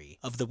history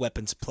of the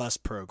Weapons Plus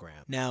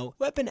program. Now,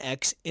 Weapon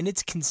X, in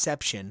its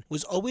conception,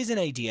 was always an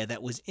idea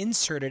that was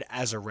inserted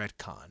as a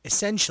retcon.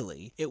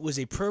 Essentially, it was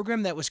a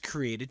program that was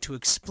created to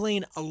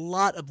explain a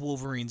lot of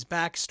Wolverine's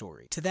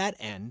backstory. To that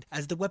end,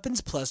 as the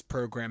Weapons Plus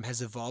program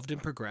has evolved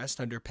and progressed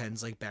under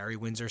pens like Barry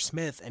Windsor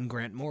Smith and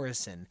Grant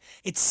Morrison,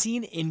 it's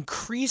seen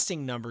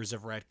increasing numbers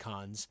of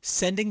retcons,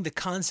 sending the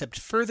concept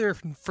further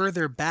and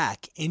further back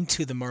back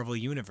into the Marvel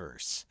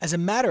Universe. As a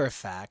matter of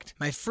fact,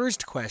 my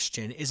first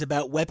question is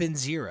about Weapon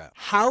Zero.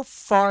 How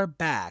far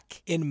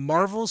back in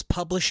Marvel's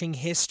publishing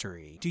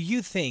history do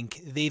you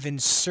think they've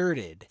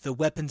inserted the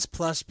Weapons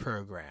Plus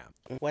program?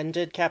 When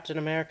did Captain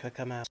America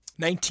come out?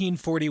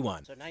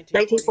 1941. So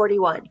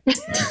 1941.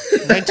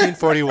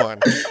 1941.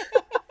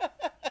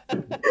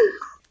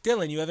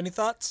 Dylan, you have any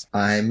thoughts?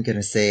 I'm going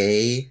to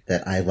say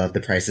that I love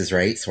The Price is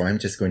Right, so I'm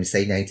just going to say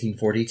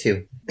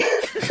 1942.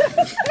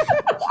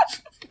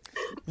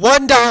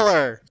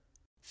 $1.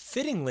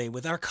 Fittingly,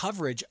 with our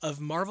coverage of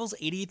Marvel's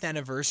 80th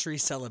anniversary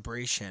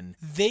celebration,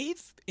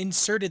 they've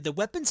inserted the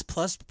Weapons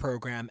Plus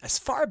program as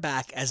far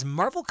back as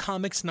Marvel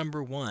Comics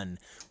 #1,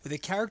 with a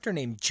character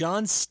named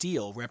John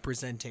Steele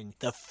representing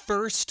the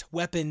first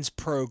Weapons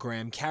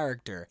program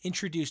character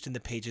introduced in the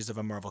pages of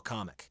a Marvel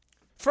comic.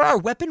 For our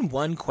Weapon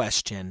 1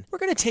 question, we're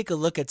going to take a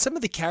look at some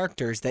of the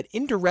characters that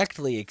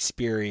indirectly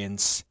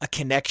experience a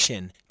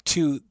connection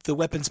to the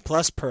Weapons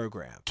Plus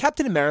program.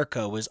 Captain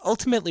America was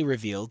ultimately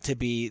revealed to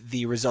be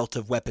the result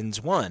of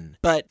Weapons 1,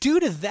 but due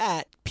to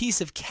that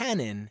piece of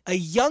canon, a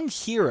young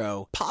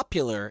hero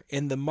popular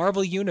in the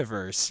Marvel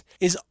Universe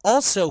is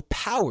also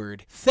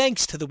powered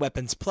thanks to the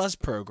Weapons Plus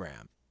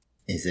program.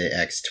 Is it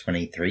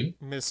X-23?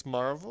 Miss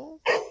Marvel?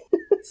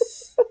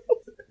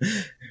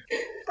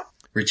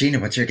 Regina,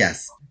 what's your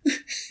guess?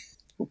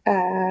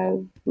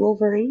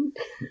 Wolverine.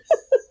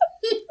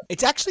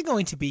 It's actually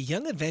going to be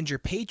young Avenger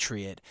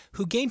Patriot,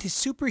 who gained his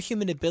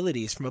superhuman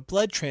abilities from a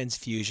blood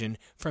transfusion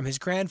from his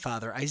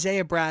grandfather,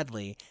 Isaiah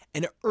Bradley,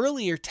 an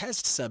earlier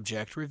test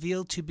subject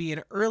revealed to be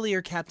an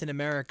earlier Captain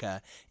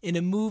America in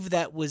a move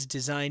that was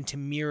designed to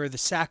mirror the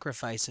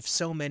sacrifice of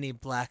so many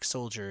black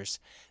soldiers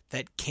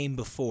that came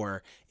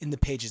before in the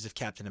pages of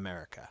Captain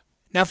America.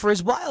 Now, for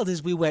as wild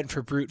as we went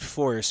for Brute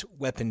Force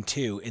Weapon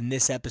 2 in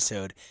this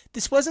episode,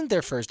 this wasn't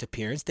their first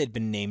appearance. They'd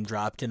been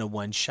name-dropped in a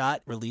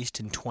one-shot released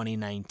in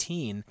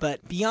 2019.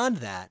 But beyond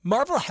that,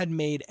 Marvel had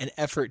made an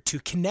effort to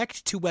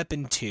connect to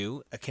Weapon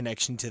 2, a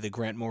connection to the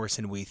Grant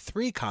Morrison We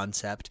 3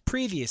 concept,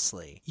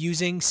 previously,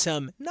 using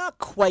some not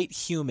quite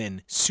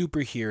human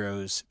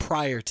superheroes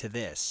prior to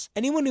this.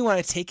 Anyone who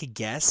want to take a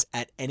guess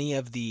at any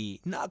of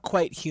the not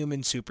quite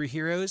human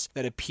superheroes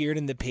that appeared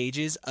in the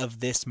pages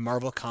of this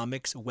Marvel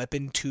Comics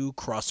Weapon 2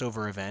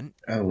 crossover event?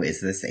 Oh,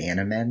 is this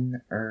Animen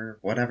or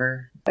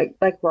whatever?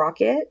 Like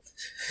Rocket?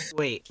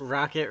 Wait,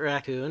 Rocket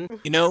Raccoon?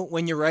 You know,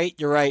 when you're right,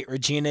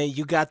 Regina.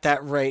 You got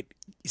that right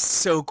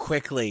so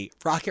quickly.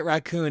 Rocket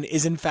Raccoon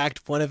is in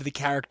fact one of the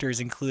characters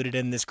included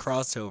in this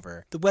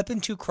crossover. The Weapon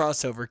 2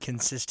 crossover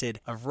consisted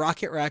of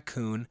Rocket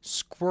Raccoon,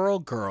 Squirrel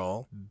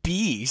Girl,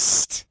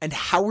 Beast, and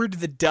Howard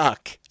the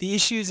Duck. The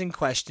issues in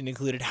question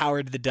included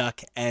Howard the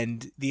Duck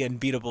and the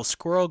unbeatable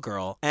Squirrel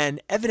Girl, and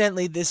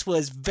evidently this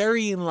was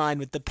very in line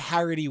with the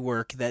parody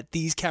work that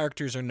these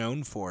characters are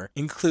known for,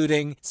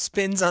 including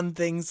spins on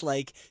things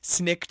like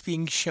Snicked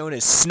being shown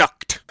as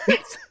Snucked.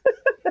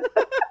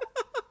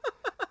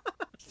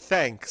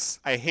 Thanks.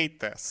 I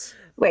hate this.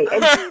 Wait, I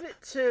hate it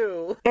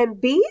too.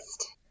 and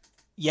Beast?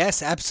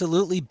 Yes,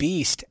 absolutely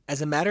Beast. As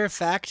a matter of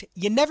fact,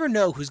 you never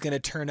know who's going to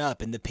turn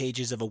up in the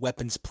pages of a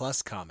Weapons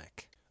Plus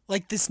comic.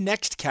 Like this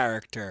next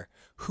character,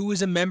 who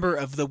is a member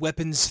of the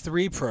Weapons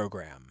 3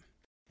 program.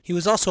 He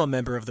was also a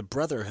member of the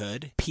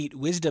Brotherhood, Pete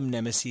Wisdom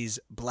Nemesis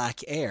Black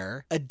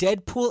Air, a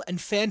Deadpool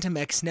and Phantom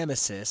X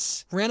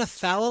nemesis, ran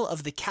afoul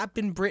of the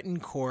Captain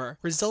Britain Corps,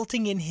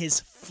 resulting in his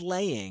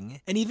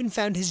flaying, and even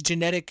found his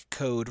genetic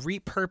code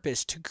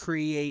repurposed to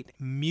create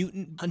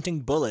mutant hunting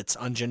bullets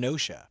on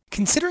Genosha.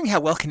 Considering how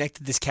well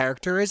connected this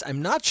character is,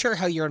 I'm not sure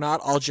how you're not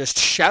all just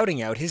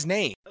shouting out his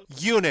name.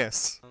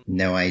 Eunice.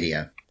 No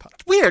idea.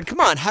 Weird,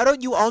 come on, how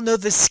don't you all know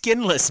the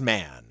Skinless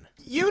Man?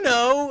 You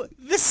know,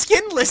 the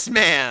Skinless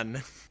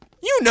Man!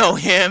 You know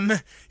him!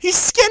 He's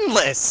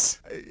skinless!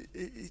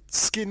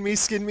 Skin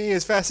me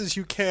as fast as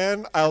you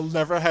can. I'll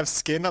never have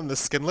skin on the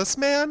Skinless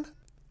Man.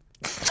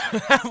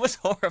 That was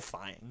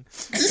horrifying.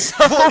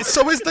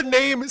 So is the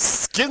name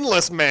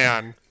Skinless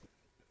Man.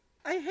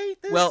 I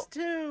hate this Well-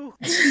 too.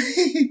 I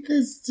hate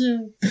this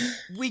too.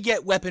 We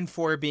get Weapon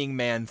 4 being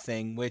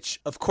Man-Thing, which,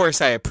 of course,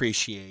 I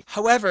appreciate.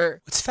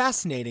 However, what's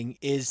fascinating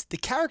is the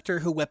character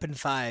who Weapon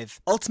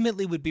 5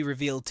 ultimately would be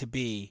revealed to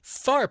be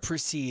far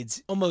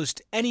precedes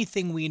almost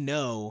anything we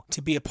know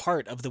to be a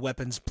part of the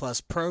Weapons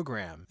Plus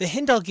program. The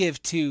hint I'll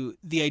give to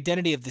the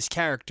identity of this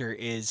character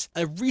is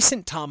a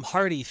recent Tom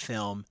Hardy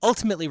film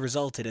ultimately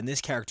resulted in this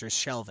character's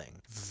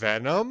shelving.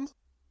 Venom?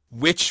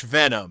 Which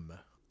Venom?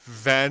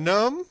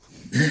 Venom?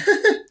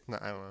 No,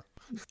 I don't know.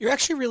 You're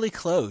actually really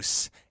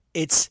close.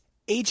 It's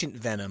Agent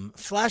Venom,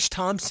 Flash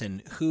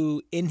Thompson,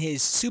 who, in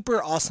his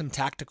super awesome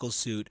tactical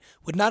suit,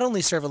 would not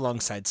only serve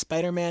alongside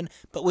Spider-Man,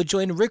 but would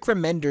join Rick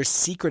Remender's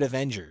Secret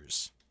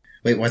Avengers.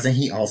 Wait, wasn't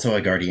he also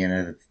a Guardian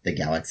of the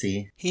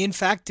Galaxy? He in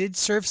fact did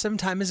serve some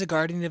time as a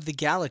Guardian of the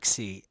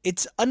Galaxy.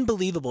 It's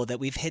unbelievable that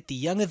we've hit the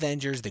Young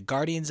Avengers, the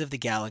Guardians of the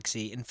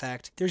Galaxy. In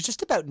fact, there's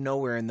just about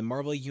nowhere in the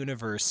Marvel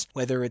Universe,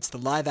 whether it's the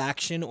live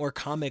action or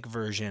comic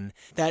version,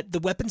 that the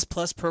Weapons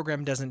Plus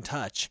program doesn't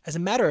touch. As a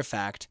matter of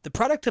fact, the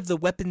product of the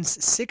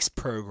Weapons 6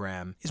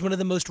 program is one of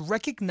the most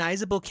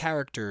recognizable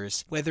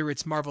characters, whether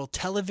it's Marvel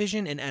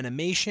television and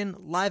animation,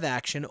 live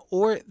action,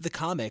 or the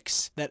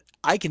comics, that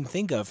I can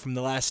think of from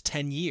the last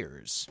 10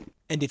 years.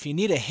 And if you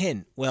need a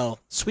hint, well,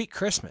 Sweet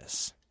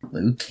Christmas.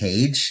 Luke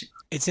Cage?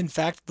 It's in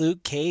fact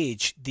Luke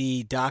Cage,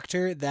 the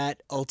doctor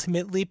that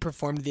ultimately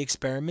performed the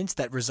experiments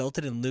that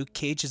resulted in Luke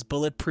Cage's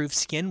bulletproof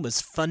skin, was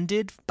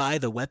funded by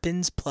the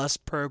Weapons Plus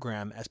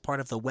program as part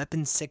of the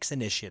Weapons 6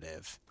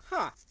 initiative.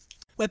 Huh.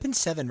 Weapon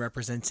 7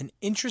 represents an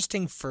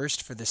interesting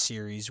first for the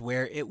series,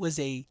 where it was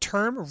a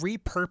term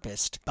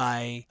repurposed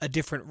by a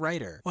different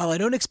writer. While I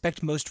don't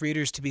expect most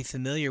readers to be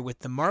familiar with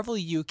the Marvel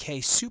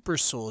UK Super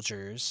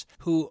Soldiers,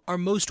 who are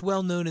most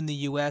well known in the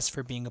US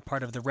for being a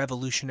part of the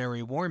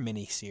Revolutionary War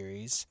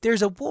miniseries,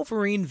 there's a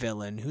Wolverine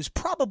villain who's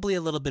probably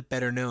a little bit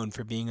better known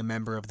for being a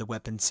member of the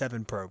Weapon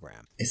 7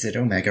 program. Is it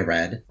Omega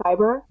Red?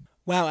 Cyber?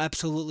 Wow,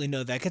 absolutely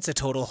no, that gets a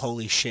total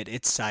holy shit,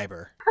 it's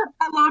Cyber.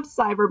 I loved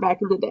Cyber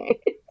back in the day.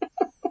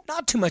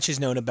 Not too much is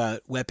known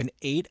about Weapon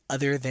 8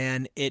 other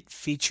than it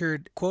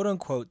featured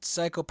quote-unquote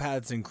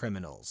psychopaths and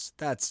criminals.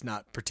 That's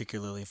not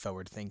particularly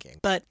forward-thinking.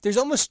 But there's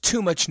almost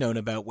too much known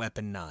about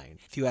Weapon 9.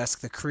 If you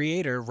ask the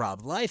creator,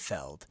 Rob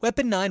Liefeld,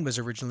 Weapon 9 was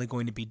originally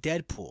going to be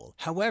Deadpool.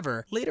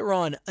 However, later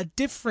on, a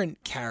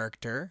different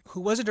character, who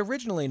wasn't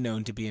originally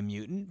known to be a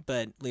mutant,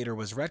 but later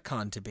was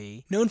retconned to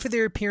be, known for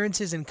their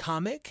appearances in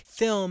comic,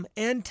 film,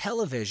 and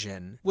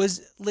television,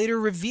 was later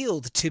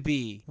revealed to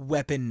be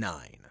Weapon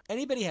 9.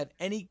 Anybody have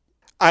any...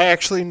 I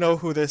actually know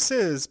who this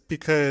is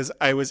because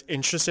I was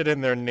interested in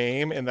their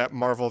name and that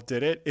Marvel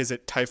did it. Is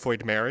it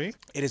Typhoid Mary?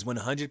 It is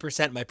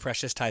 100% my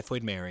precious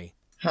Typhoid Mary.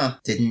 Huh,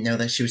 didn't know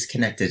that she was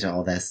connected to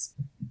all this.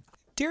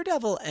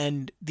 Daredevil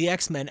and the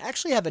X-Men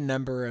actually have a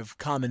number of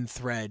common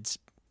threads.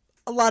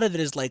 A lot of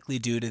it is likely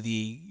due to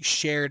the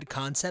shared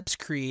concepts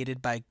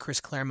created by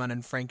Chris Claremont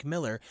and Frank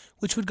Miller,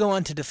 which would go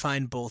on to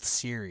define both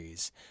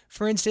series.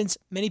 For instance,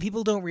 many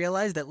people don't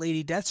realize that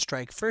Lady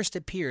Deathstrike first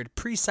appeared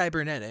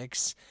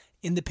pre-cybernetics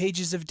in the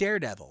pages of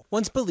Daredevil.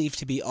 Once believed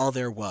to be all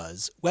there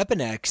was,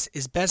 Weapon X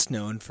is best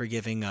known for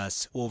giving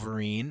us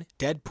Wolverine,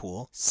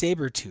 Deadpool,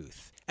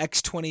 Sabretooth,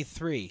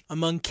 X-23,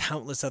 among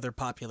countless other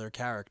popular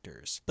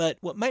characters. But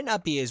what might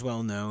not be as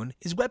well known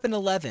is Weapon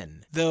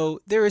 11,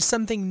 though there is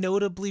something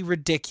notably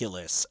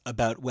ridiculous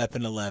about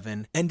Weapon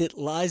 11, and it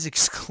lies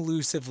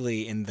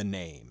exclusively in the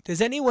name.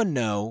 Does anyone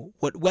know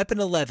what Weapon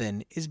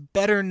 11 is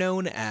better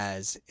known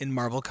as in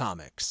Marvel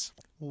Comics?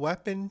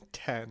 Weapon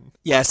 10.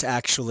 Yes,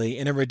 actually,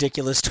 in a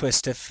ridiculous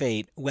twist of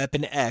fate,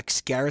 Weapon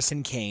X,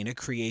 Garrison Kane, a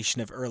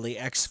creation of early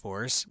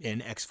X-Force,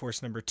 in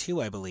X-Force number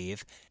 2, I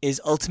believe, is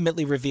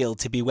ultimately revealed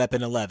to be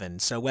Weapon 11.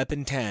 So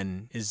Weapon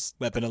 10 is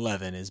Weapon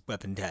 11 is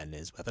Weapon 10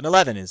 is Weapon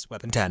 11 is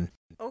Weapon 10.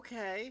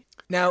 Okay.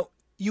 Now,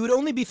 you would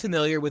only be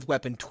familiar with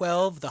Weapon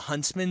 12, the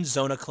Huntsman,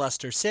 Zona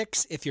Cluster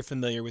 6, if you're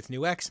familiar with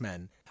New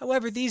X-Men.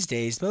 However, these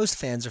days, most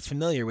fans are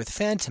familiar with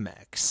Phantom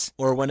X,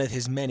 or one of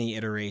his many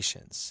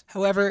iterations.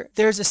 However,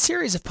 there's a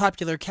series of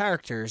popular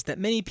characters that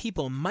many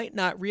people might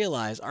not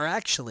realize are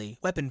actually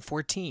Weapon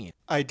 14.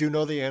 I do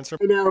know the answer.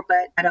 I know,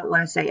 but I don't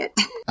want to say it.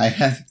 I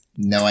have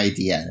no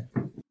idea.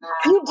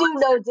 You do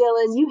know,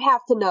 Dylan. You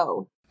have to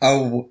know.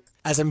 Oh,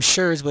 As I'm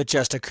sure is what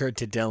just occurred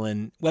to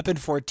Dylan, Weapon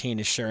 14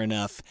 is sure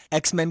enough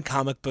X-Men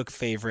comic book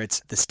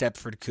favorites, the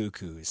Stepford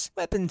Cuckoos.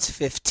 Weapons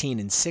 15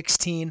 and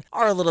 16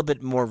 are a little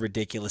bit more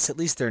ridiculous, at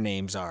least their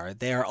names are.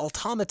 They are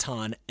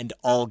Automaton and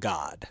All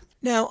God.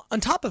 Now, on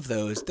top of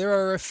those, there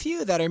are a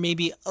few that are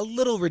maybe a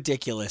little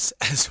ridiculous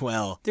as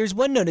well. There's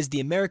one known as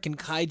the American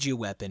Kaiju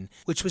Weapon,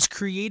 which was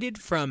created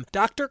from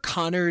Dr.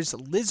 Connor's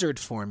lizard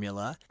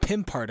formula,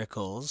 Pym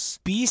particles,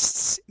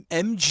 Beast's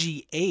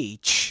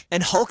MGH,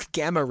 and Hulk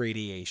gamma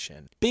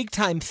radiation.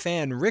 Big-time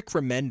fan Rick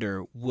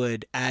Remender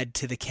would add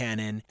to the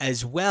canon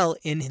as well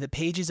in the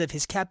pages of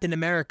his Captain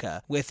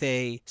America with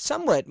a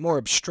somewhat more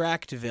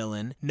abstract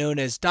villain known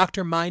as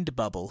Dr. Mind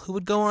Bubble, who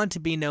would go on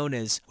to be known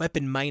as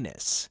Weapon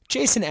Minus.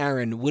 Jason Aaron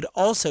would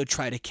also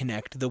try to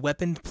connect the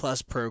Weapon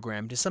Plus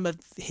program to some of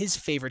his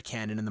favorite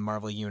canon in the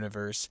Marvel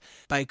Universe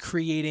by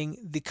creating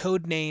the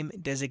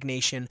codename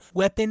designation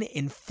Weapon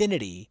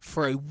Infinity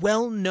for a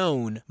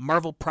well-known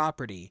Marvel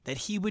property that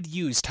he would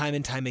use time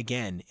and time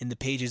again in the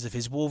pages of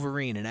his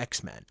Wolverine and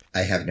X-Men.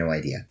 I have no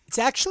idea. It's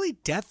actually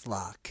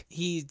Deathlock.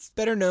 He's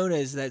better known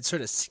as that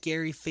sort of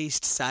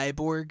scary-faced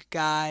cyborg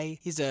guy.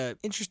 He's an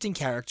interesting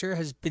character,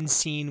 has been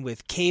seen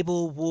with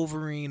Cable,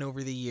 Wolverine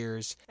over the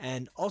years,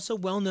 and also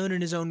well known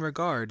in his own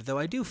regard, though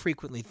I do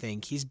frequently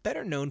think he's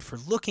better known for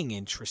looking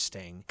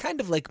interesting. Kind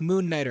of like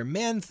Moon Knight or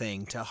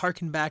Man-Thing, to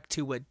harken back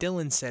to what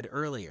Dylan said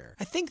earlier.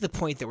 I think the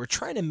point that we're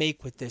trying to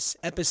make with this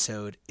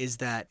episode is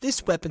that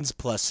this Weapons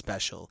Plus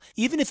special,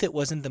 even if it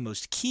wasn't the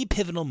most key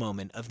pivotal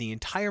moment of the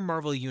entire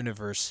Marvel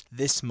Universe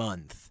this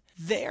month,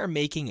 They are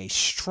making a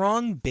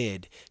strong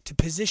bid to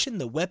position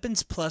the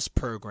Weapons Plus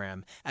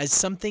program as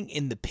something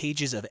in the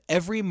pages of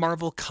every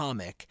Marvel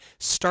comic,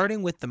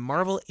 starting with the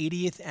Marvel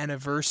 80th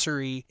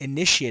Anniversary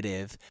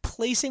Initiative,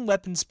 placing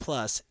Weapons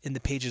Plus in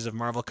the pages of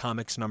Marvel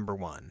Comics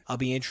 #1. I'll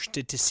be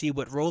interested to see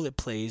what role it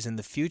plays in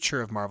the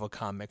future of Marvel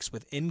Comics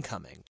with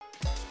Incoming.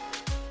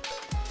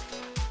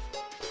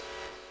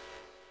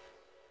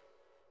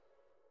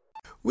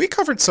 We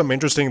covered some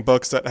interesting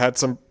books that had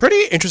some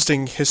pretty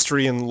interesting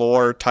history and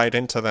lore tied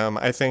into them.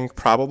 I think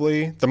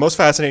probably the most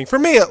fascinating, for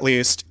me at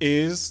least,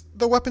 is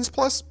the Weapons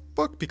Plus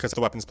book, because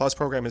the Weapons Plus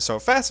program is so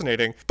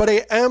fascinating. But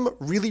I am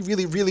really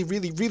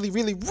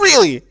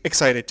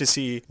excited to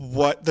see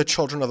what the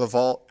Children of the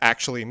Vault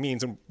actually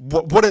means. And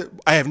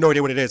I have no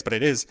idea what it is, but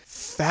it is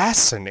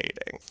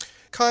fascinating.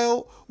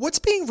 Kyle, what's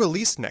being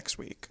released next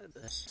week?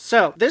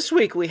 So, this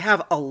week we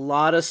have a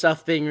lot of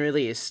stuff being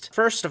released.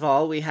 First of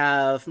all, we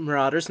have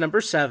Marauders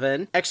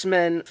 #7,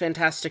 X-Men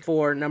Fantastic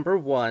Four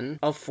 #1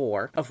 of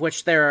 4, of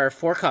which there are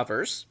 4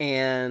 covers,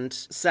 and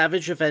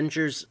Savage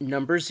Avengers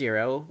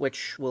 #0,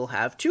 which will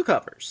have 2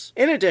 covers.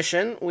 In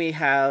addition, we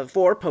have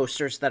 4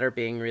 posters that are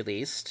being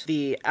released.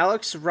 The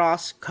Alex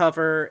Ross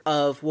cover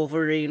of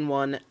Wolverine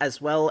 1, as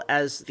well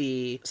as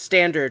the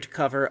standard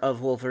cover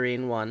of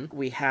Wolverine 1.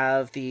 We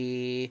have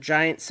the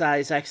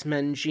giant-size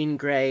X-Men Jean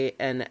Grey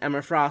and Emma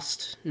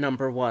Frost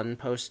 #1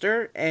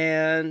 poster,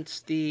 and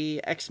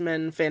the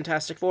X-Men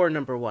Fantastic Four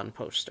 #1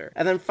 poster.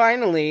 And then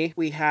finally,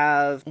 we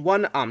have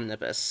one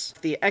omnibus,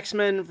 the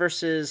X-Men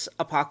vs.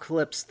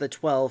 Apocalypse the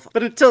 12.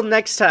 But until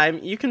next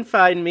time, you can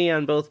find me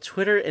on both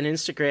Twitter and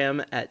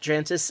Instagram at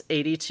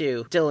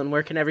Drantis82. Dylan,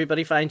 where can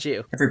everybody find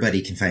you?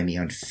 Everybody can find me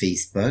on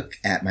Facebook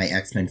at my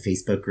X-Men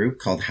Facebook group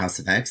called House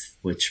of X,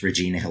 which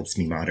Regina helps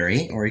me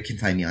moderate, or you can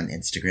find me on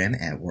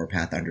Instagram at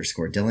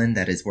Warpath_Dylan.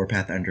 That is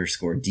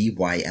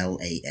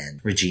Warpath_DYLAN.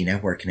 Regina,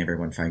 where can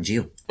everyone find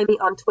you? Find me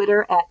on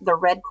Twitter at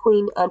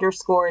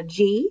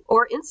TheRedQueen_G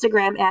or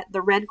Instagram at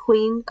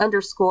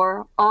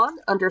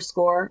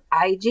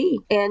TheRedQueen_on_IG.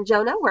 And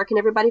Jonah, where can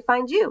everybody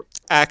find you?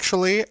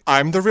 Actually,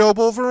 I'm the real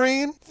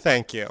Wolverine.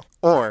 Thank you.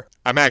 Or,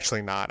 I'm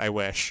actually not, I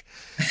wish.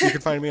 You can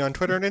find me on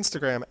Twitter and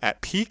Instagram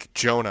at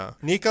PeakJonah.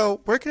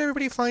 Nico, where can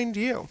everybody find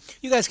you?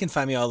 You guys can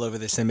find me all over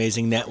this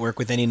amazing network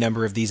with any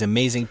number of these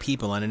amazing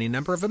people on any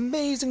number of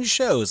amazing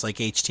shows like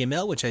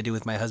HTML, which I do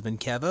with my husband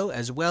Kevo,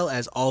 as well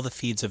as all the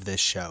feeds of this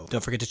show.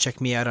 Don't forget to check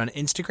me out on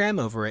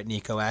Instagram over at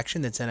Nico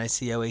Action, that's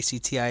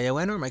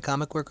NICOACTION, or my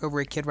comic work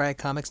over at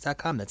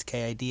KidRiotComics.com, that's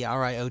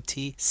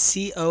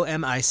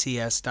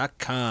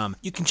KIDRIOTCOMICS.com.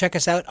 You can check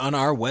us out on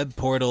our web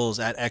portals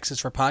at X's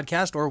for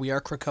Podcast, or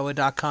wearekrakoa.com.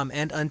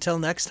 And until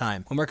next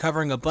time, when we're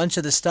covering a bunch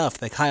of the stuff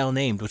that Kyle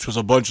named, which was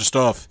a bunch of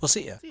stuff, we'll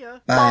see ya.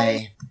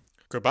 Bye.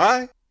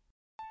 Goodbye.